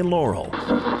Meridian in Laurel.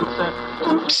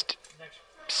 Psst.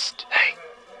 Psst. Hey.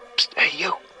 Psst. Hey,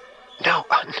 you. No,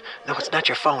 it's not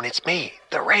your phone. It's me,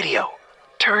 the radio.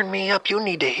 Turn me up. You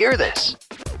need to hear this.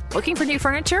 Looking for new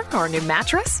furniture or a new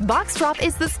mattress? Box Drop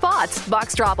is the spot.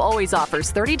 Box Drop always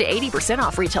offers 30 to 80%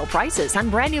 off retail prices on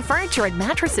brand new furniture and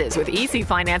mattresses with easy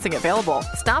financing available.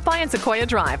 Stop by on Sequoia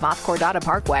Drive off Cordata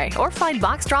Parkway or find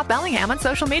Box Drop Bellingham on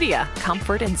social media.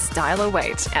 Comfort and style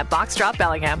await at Box Drop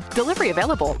Bellingham. Delivery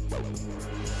available.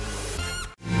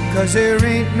 'Cause there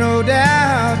ain't no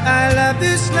doubt I love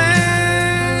this land.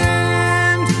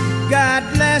 God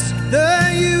bless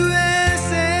the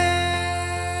USA.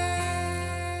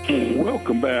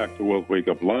 Welcome back to Wealth Wake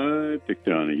Up Live. Dick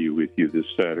Donahue with you this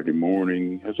Saturday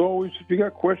morning. As always, if you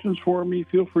got questions for me,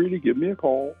 feel free to give me a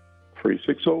call.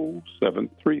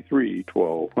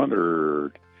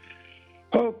 360-733-1200.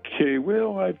 Okay,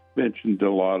 well, I've mentioned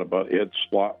a lot about Ed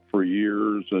Slott for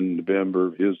years, and a member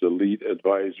of his elite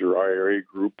advisor IRA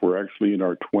group. We're actually in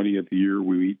our 20th year.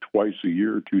 We meet twice a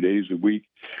year, 2 days a week,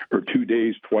 or 2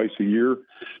 days twice a year,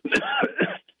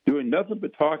 doing nothing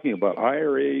but talking about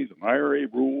IRAs and IRA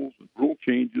rules and rule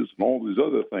changes and all these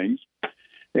other things.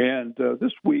 And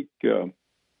this week,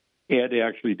 Ed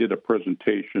actually did a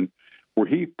presentation where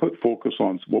he put focus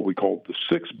on what we call the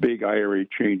 6 big IRA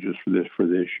changes for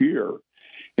this year.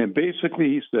 And basically,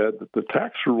 he said that the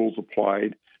tax rules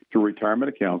applied to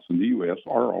retirement accounts in the U.S.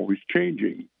 are always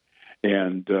changing.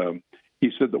 And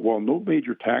he said that while no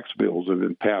major tax bills have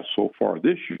been passed so far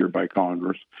this year by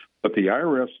Congress, but the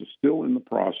IRS is still in the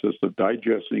process of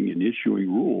digesting and issuing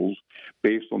rules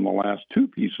based on the last 2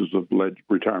 pieces of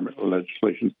retirement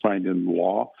legislation signed into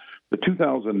law, the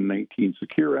 2019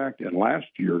 Secure Act and last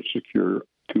year's Secure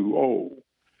 2.0.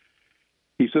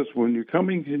 He says, when you're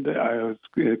coming into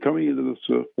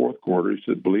this fourth quarter, he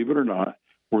said, believe it or not,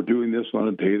 we're doing this on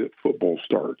a day that football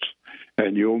starts.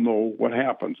 And you'll know what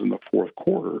happens in the fourth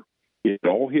quarter. It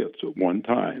all hits at one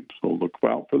time. So look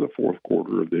out for the fourth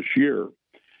quarter of this year.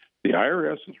 The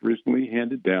IRS has recently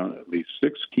handed down at least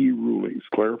 6 key rulings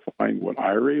clarifying what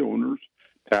IRA owners,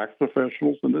 tax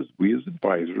professionals, and we as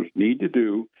advisors need to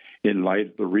do in light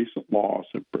of the recent laws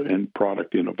and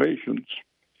product innovations.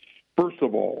 First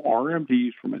of all,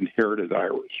 RMDs from inherited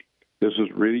IRAs. This has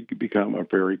really become a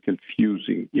very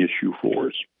confusing issue for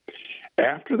us.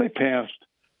 After they passed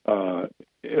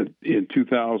in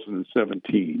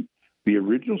 2017, the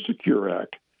original Secure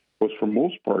Act was, for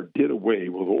most part, did away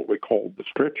with what we called the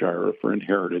stretch IRA for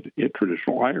inherited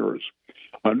traditional IRAs.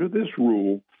 Under this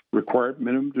rule, required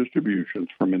minimum distributions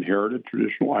from inherited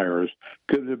traditional IRAs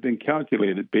could have been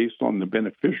calculated based on the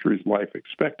beneficiary's life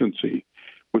expectancy,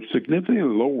 which significantly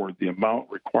lowered the amount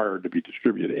required to be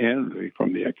distributed annually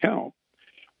from the account.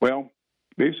 Well,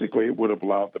 basically, it would have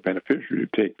allowed the beneficiary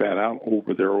to take that out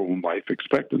over their own life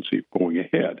expectancy going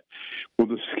ahead. Well,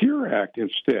 the Secure Act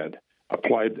instead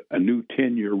applied a new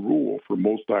 10-year rule for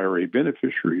most IRA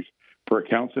beneficiaries for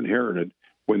accounts inherited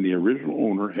when the original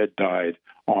owner had died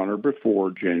on or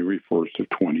before January 1st of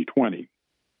 2020.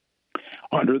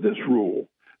 Under this rule,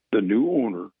 the new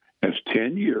owner has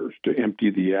 10 years to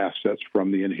empty the assets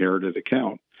from the inherited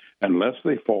account unless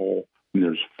they fall in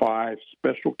there's 5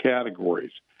 special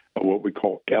categories of what we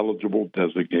call eligible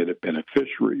designated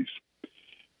beneficiaries.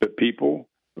 But people,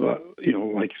 like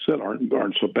you said,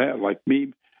 aren't so bad like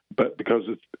me, but because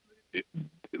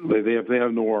they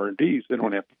have no R&Ds, they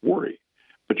don't have to worry.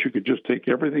 But you could just take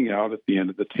everything out at the end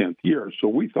of the 10th year. So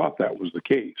we thought that was the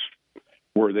case,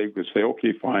 where they could say,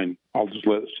 okay, fine, I'll just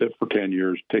let it sit for 10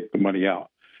 years, take the money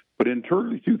out. But in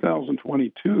early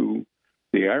 2022,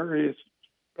 the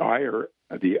IRS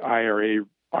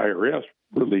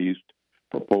released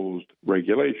proposed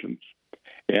regulations,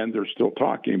 and they're still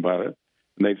talking about it.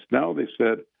 And they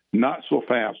said, not so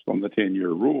fast on the 10-year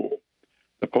rule.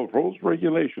 The proposed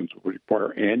regulations will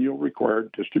require annual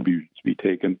required distributions to be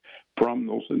taken from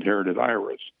those inherited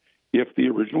IRAs if the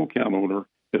original account owner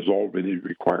is already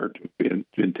required to have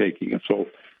been taking it. So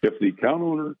if the account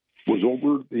owner was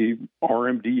over the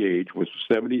RMD age, was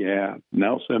 70,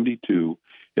 now 72,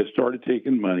 has started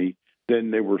taking money, then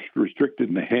they were restricted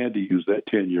and they had to use that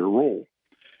 10-year rule.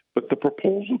 But the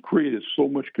proposal created so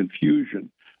much confusion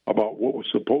about what was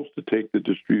supposed to take the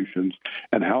distributions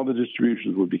and how the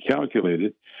distributions would be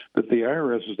calculated that the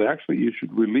IRS has actually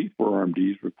issued relief for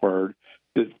RMDs required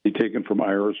to be taken from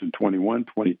IRAs in 21,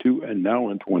 22, and now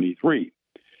in 23.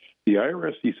 The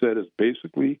IRS, he said, is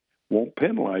basically won't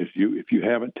penalize you if you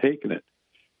haven't taken it,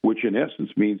 which in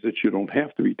essence means that you don't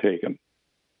have to be taken.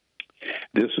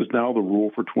 This is now the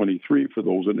rule for 23 for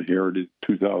those inherited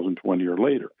 2020 or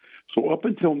later. So up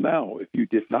until now, if you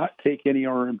did not take any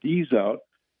RMDs out,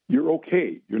 you're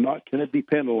okay. You're not going to be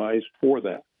penalized for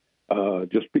that,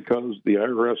 just because the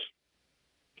IRS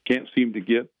can't seem to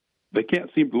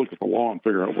look at the law and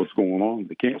figure out what's going on.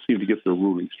 They can't seem to get their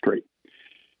ruling straight.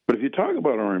 But if you talk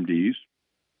about RMDs,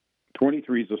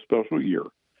 23 is a special year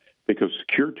because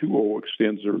Secure 2.0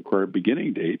 extends the required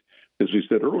beginning date, as we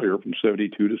said earlier, from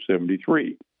 72 to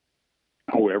 73.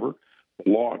 However,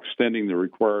 the law extending the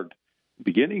required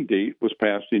beginning date was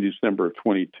passed in December of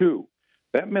 22.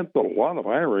 That meant that a lot of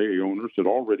IRA owners had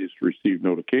already received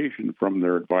notification from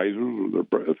their advisors or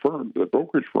their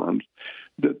brokerage firms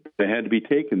that they had to be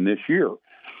taken this year.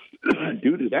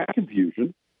 Due to that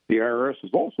confusion, the IRS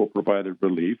has also provided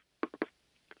relief,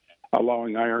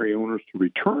 allowing IRA owners to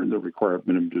return the required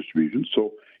minimum distribution.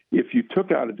 So if you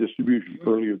took out a distribution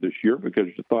earlier this year because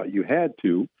you thought you had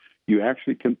to, you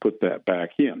actually can put that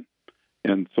back in.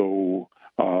 And so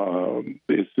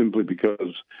It's simply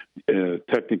because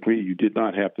technically you did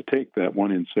not have to take that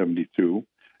one in 72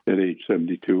 at age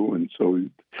 72, and so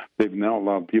they've now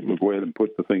allowed people to go ahead and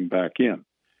put the thing back in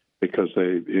because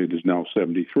it is now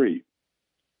 73.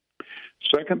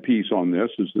 Second piece on this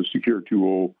is the Secure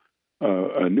 2.0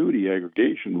 annuity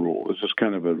aggregation rule. This is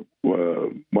kind of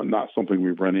not something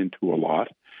we've run into a lot,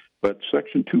 but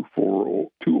Section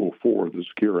 204 of the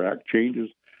Secure Act changes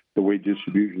the way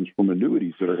distributions from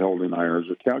annuities that are held in IRAs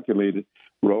are calculated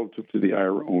relative to the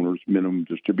IRA owner's minimum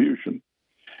distribution.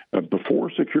 Before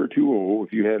Secure 2.0,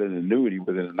 if you had an annuity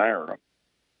within an IRA,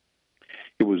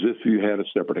 it was as if you had a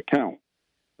separate account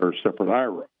or a separate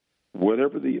IRA.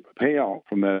 Whatever the payout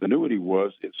from that annuity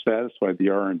was, it satisfied the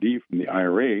RMD from the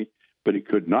IRA, but it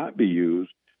could not be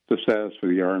used to satisfy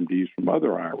the RMDs from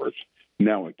other IRAs.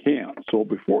 Now it can. So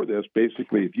before this,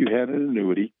 basically, if you had an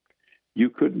annuity, you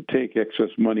couldn't take excess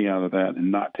money out of that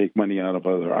and not take money out of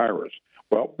other IRAs.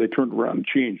 Well, they turned around and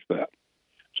changed that.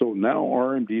 So now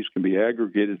RMDs can be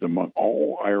aggregated among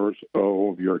all IRAs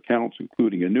of your accounts,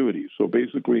 including annuities. So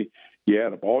basically, you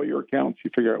add up all your accounts,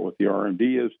 you figure out what the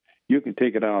RMD is, you can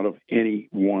take it out of any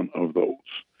one of those.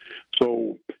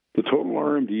 So the total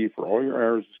RMD for all your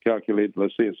IRAs is calculated.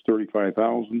 Let's say it's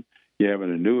 $35,000. You have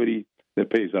an annuity that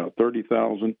pays out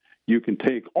 $30,000. You can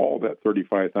take all that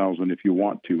 $35,000 if you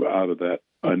want to out of that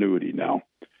annuity now.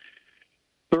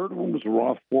 Third one was the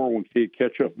Roth 401k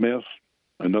catch-up mess.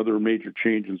 Another major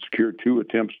change in Secure 2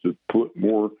 attempts to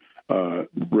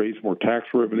raise more tax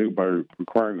revenue by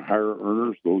requiring higher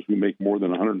earners, those who make more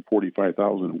than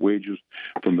 $145,000 in wages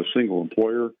from a single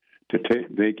employer, to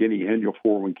make any annual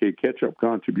 401k catch-up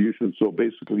contribution. So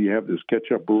basically, you have this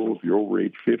catch-up rule if you're over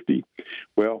age 50.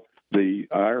 Well, the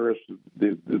IRS,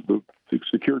 the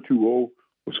Secure 2.0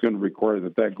 was going to require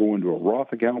that go into a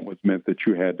Roth account, which meant that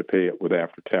you had to pay it with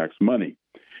after-tax money.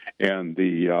 And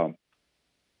the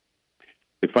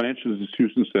financial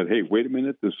institution said, hey, wait a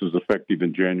minute, this is effective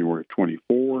in January of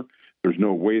 24. There's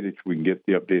no way that we can get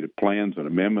the updated plans and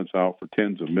amendments out for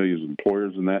tens of millions of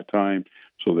employers in that time.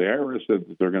 So the IRS said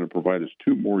that they're going to provide us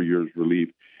 2 more years relief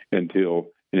and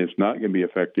it's not going to be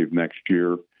effective next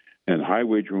year. And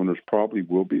high-wage owners probably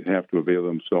will have to avail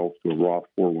themselves to a Roth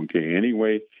 401k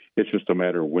anyway. It's just a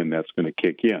matter of when that's going to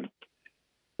kick in.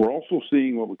 We're also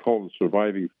seeing what we call the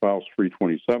Surviving Spouse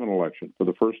 327 election. For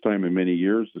the first time in many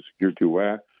years, the Secure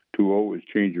 2.0 is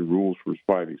changing rules for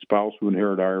surviving spouse who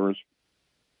inherit IRAs.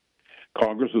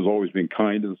 Congress has always been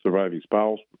kind to the surviving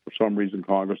spouse, but for some reason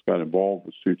Congress got involved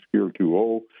with Secure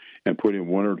 2.0 and put in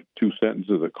 1 or 2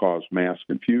 sentences that caused mass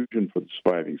confusion for the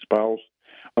surviving spouse.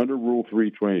 Under Rule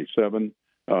 327,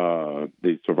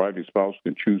 the surviving spouse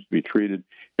can choose to be treated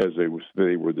as they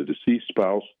were the deceased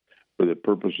spouse for the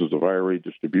purposes of IRA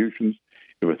distributions.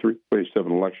 If a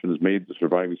 327 election is made, the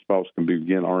surviving spouse can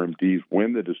begin RMDs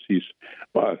when the deceased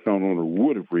account owner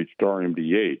would have reached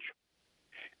RMD age.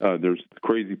 There's the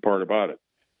crazy part about it.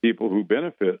 People who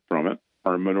benefit from it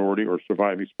are minority or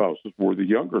surviving spouses or the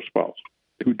younger spouse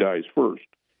who dies first,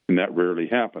 and that rarely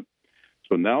happens.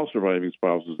 So now surviving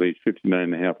spouses age 59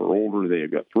 and a half or older, they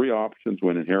have got 3 options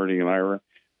when inheriting an IRA.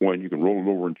 One, you can roll it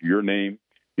over into your name.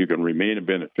 You can remain a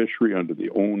beneficiary under the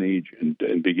own age and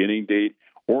beginning date,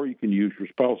 or you can use your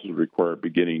spouse's required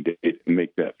beginning date and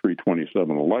make that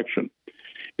 327 election.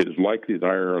 It is likely that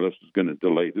IRS is going to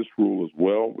delay this rule as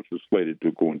well, which is slated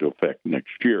to go into effect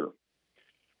next year.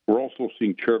 We're also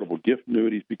seeing charitable gift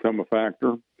annuities become a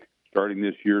factor. Starting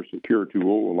this year, Secure 2.0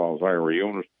 allows IRA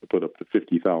owners to put up to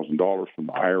 $50,000 from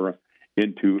the IRA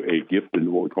into a gift,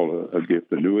 what we call a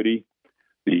gift annuity.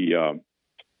 The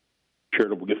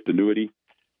charitable gift annuity,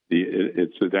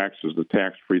 it acts as a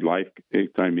tax-free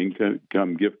lifetime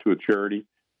income gift to a charity.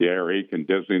 The IRA can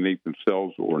designate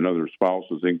themselves or another spouse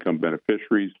as income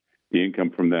beneficiaries. The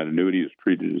income from that annuity is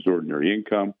treated as ordinary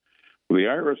income. Well, the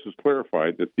IRS has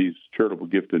clarified that these charitable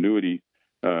gift annuity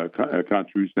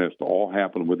contribution has to all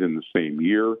happen within the same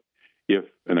year. If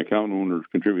an account owner has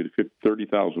contributed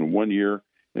 $30,000 in 1 year,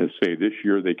 and say this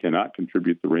year they cannot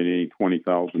contribute the remaining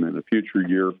 $20,000 in a future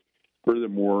year.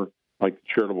 Furthermore, like the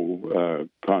charitable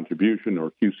contribution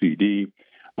or QCD,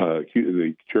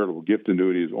 the charitable gift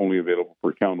annuity is only available for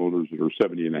account owners that are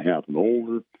 70 and a half and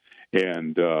older,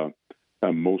 and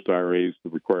most IRAs, the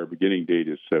required beginning date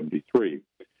is 73.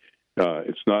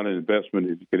 It's not an investment.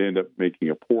 You could end up making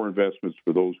a poor investment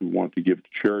for those who want to give to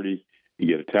charity. You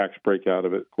get a tax break out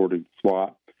of it, according to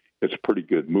SLOT. It's a pretty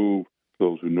good move. For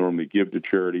those who normally give to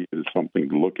charity, it is something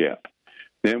to look at.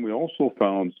 Then we also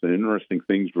found some interesting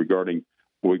things regarding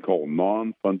what we call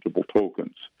non-fungible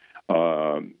tokens.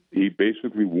 He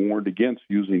basically warned against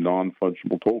using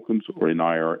non-fungible tokens or in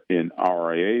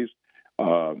RIAs.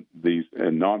 These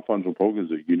and non-fungible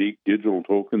tokens, a unique digital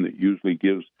token that usually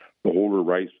gives the holder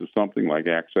rights to something like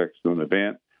access to an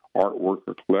event, artwork,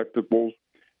 or collectibles.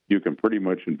 You can pretty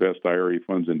much invest IRA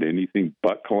funds into anything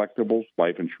but collectibles,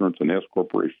 life insurance, and S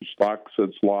corporation stocks,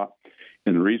 said Slot.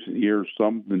 In recent years,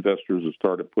 some investors have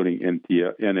started putting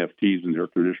NFTs in their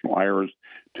traditional IRAs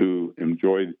to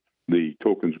enjoy the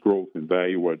token's growth in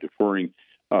value while deferring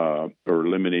or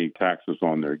eliminating taxes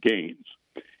on their gains.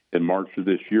 In March of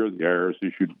this year, the IRS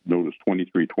issued Notice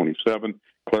 2327,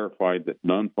 clarified that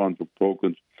non-fungible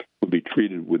tokens would be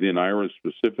treated within IRAs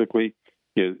specifically.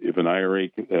 If an IRA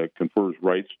confers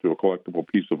rights to a collectible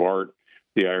piece of art,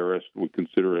 the IRS would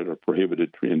consider it a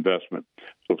prohibited investment.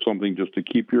 So something just to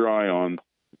keep your eye on.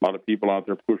 A lot of people out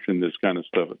there pushing this kind of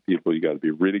stuff at people. You got to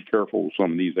be really careful with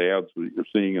some of these ads that you're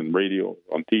seeing on radio,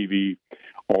 on TV,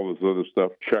 all this other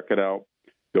stuff. Check it out.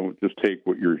 Don't just take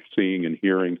what you're seeing and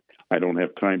hearing. I don't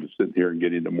have time to sit here and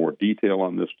get into more detail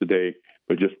on this today,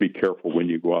 but just be careful when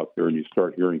you go out there and you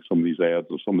start hearing some of these ads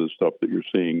and some of the stuff that you're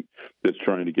seeing that's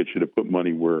trying to get you to put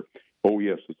money where, oh,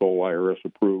 yes, it's all IRS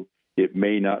approved. It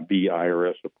may not be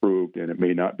IRS approved, and it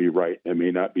may not be right. It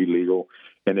may not be legal.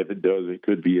 And if it does, it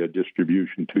could be a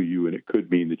distribution to you, and it could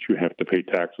mean that you have to pay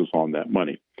taxes on that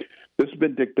money. This has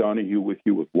been Dick Donahue with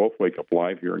you with Wealth Wake Up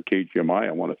Live here in KGMI.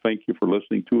 I want to thank you for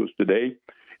listening to us today.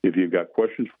 If you've got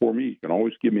questions for me, you can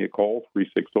always give me a call,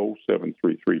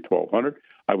 360-733-1200.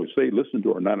 I would say listen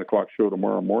to our 9 o'clock show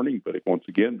tomorrow morning, but once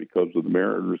again, because of the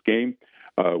Mariners game,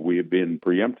 we have been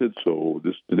preempted, so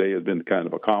this today has been kind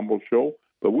of a combo show.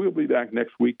 But we'll be back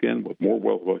next weekend with more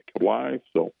Wealth Wake Up Live.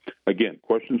 So, again,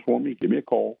 questions for me, give me a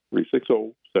call,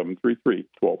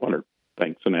 360-733-1200.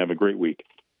 Thanks, and have a great week.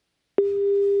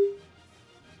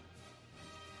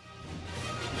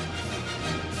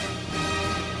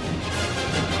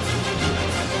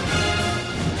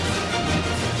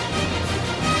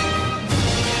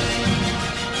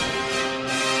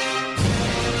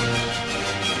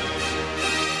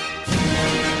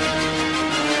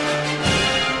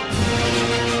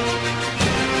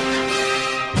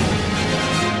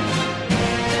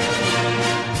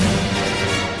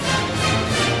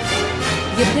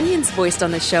 The opinions voiced on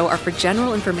the show are for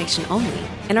general information only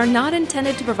and are not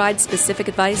intended to provide specific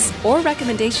advice or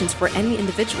recommendations for any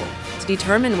individual. To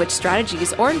determine which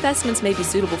strategies or investments may be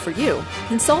suitable for you,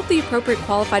 consult the appropriate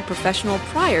qualified professional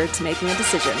prior to making a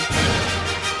decision.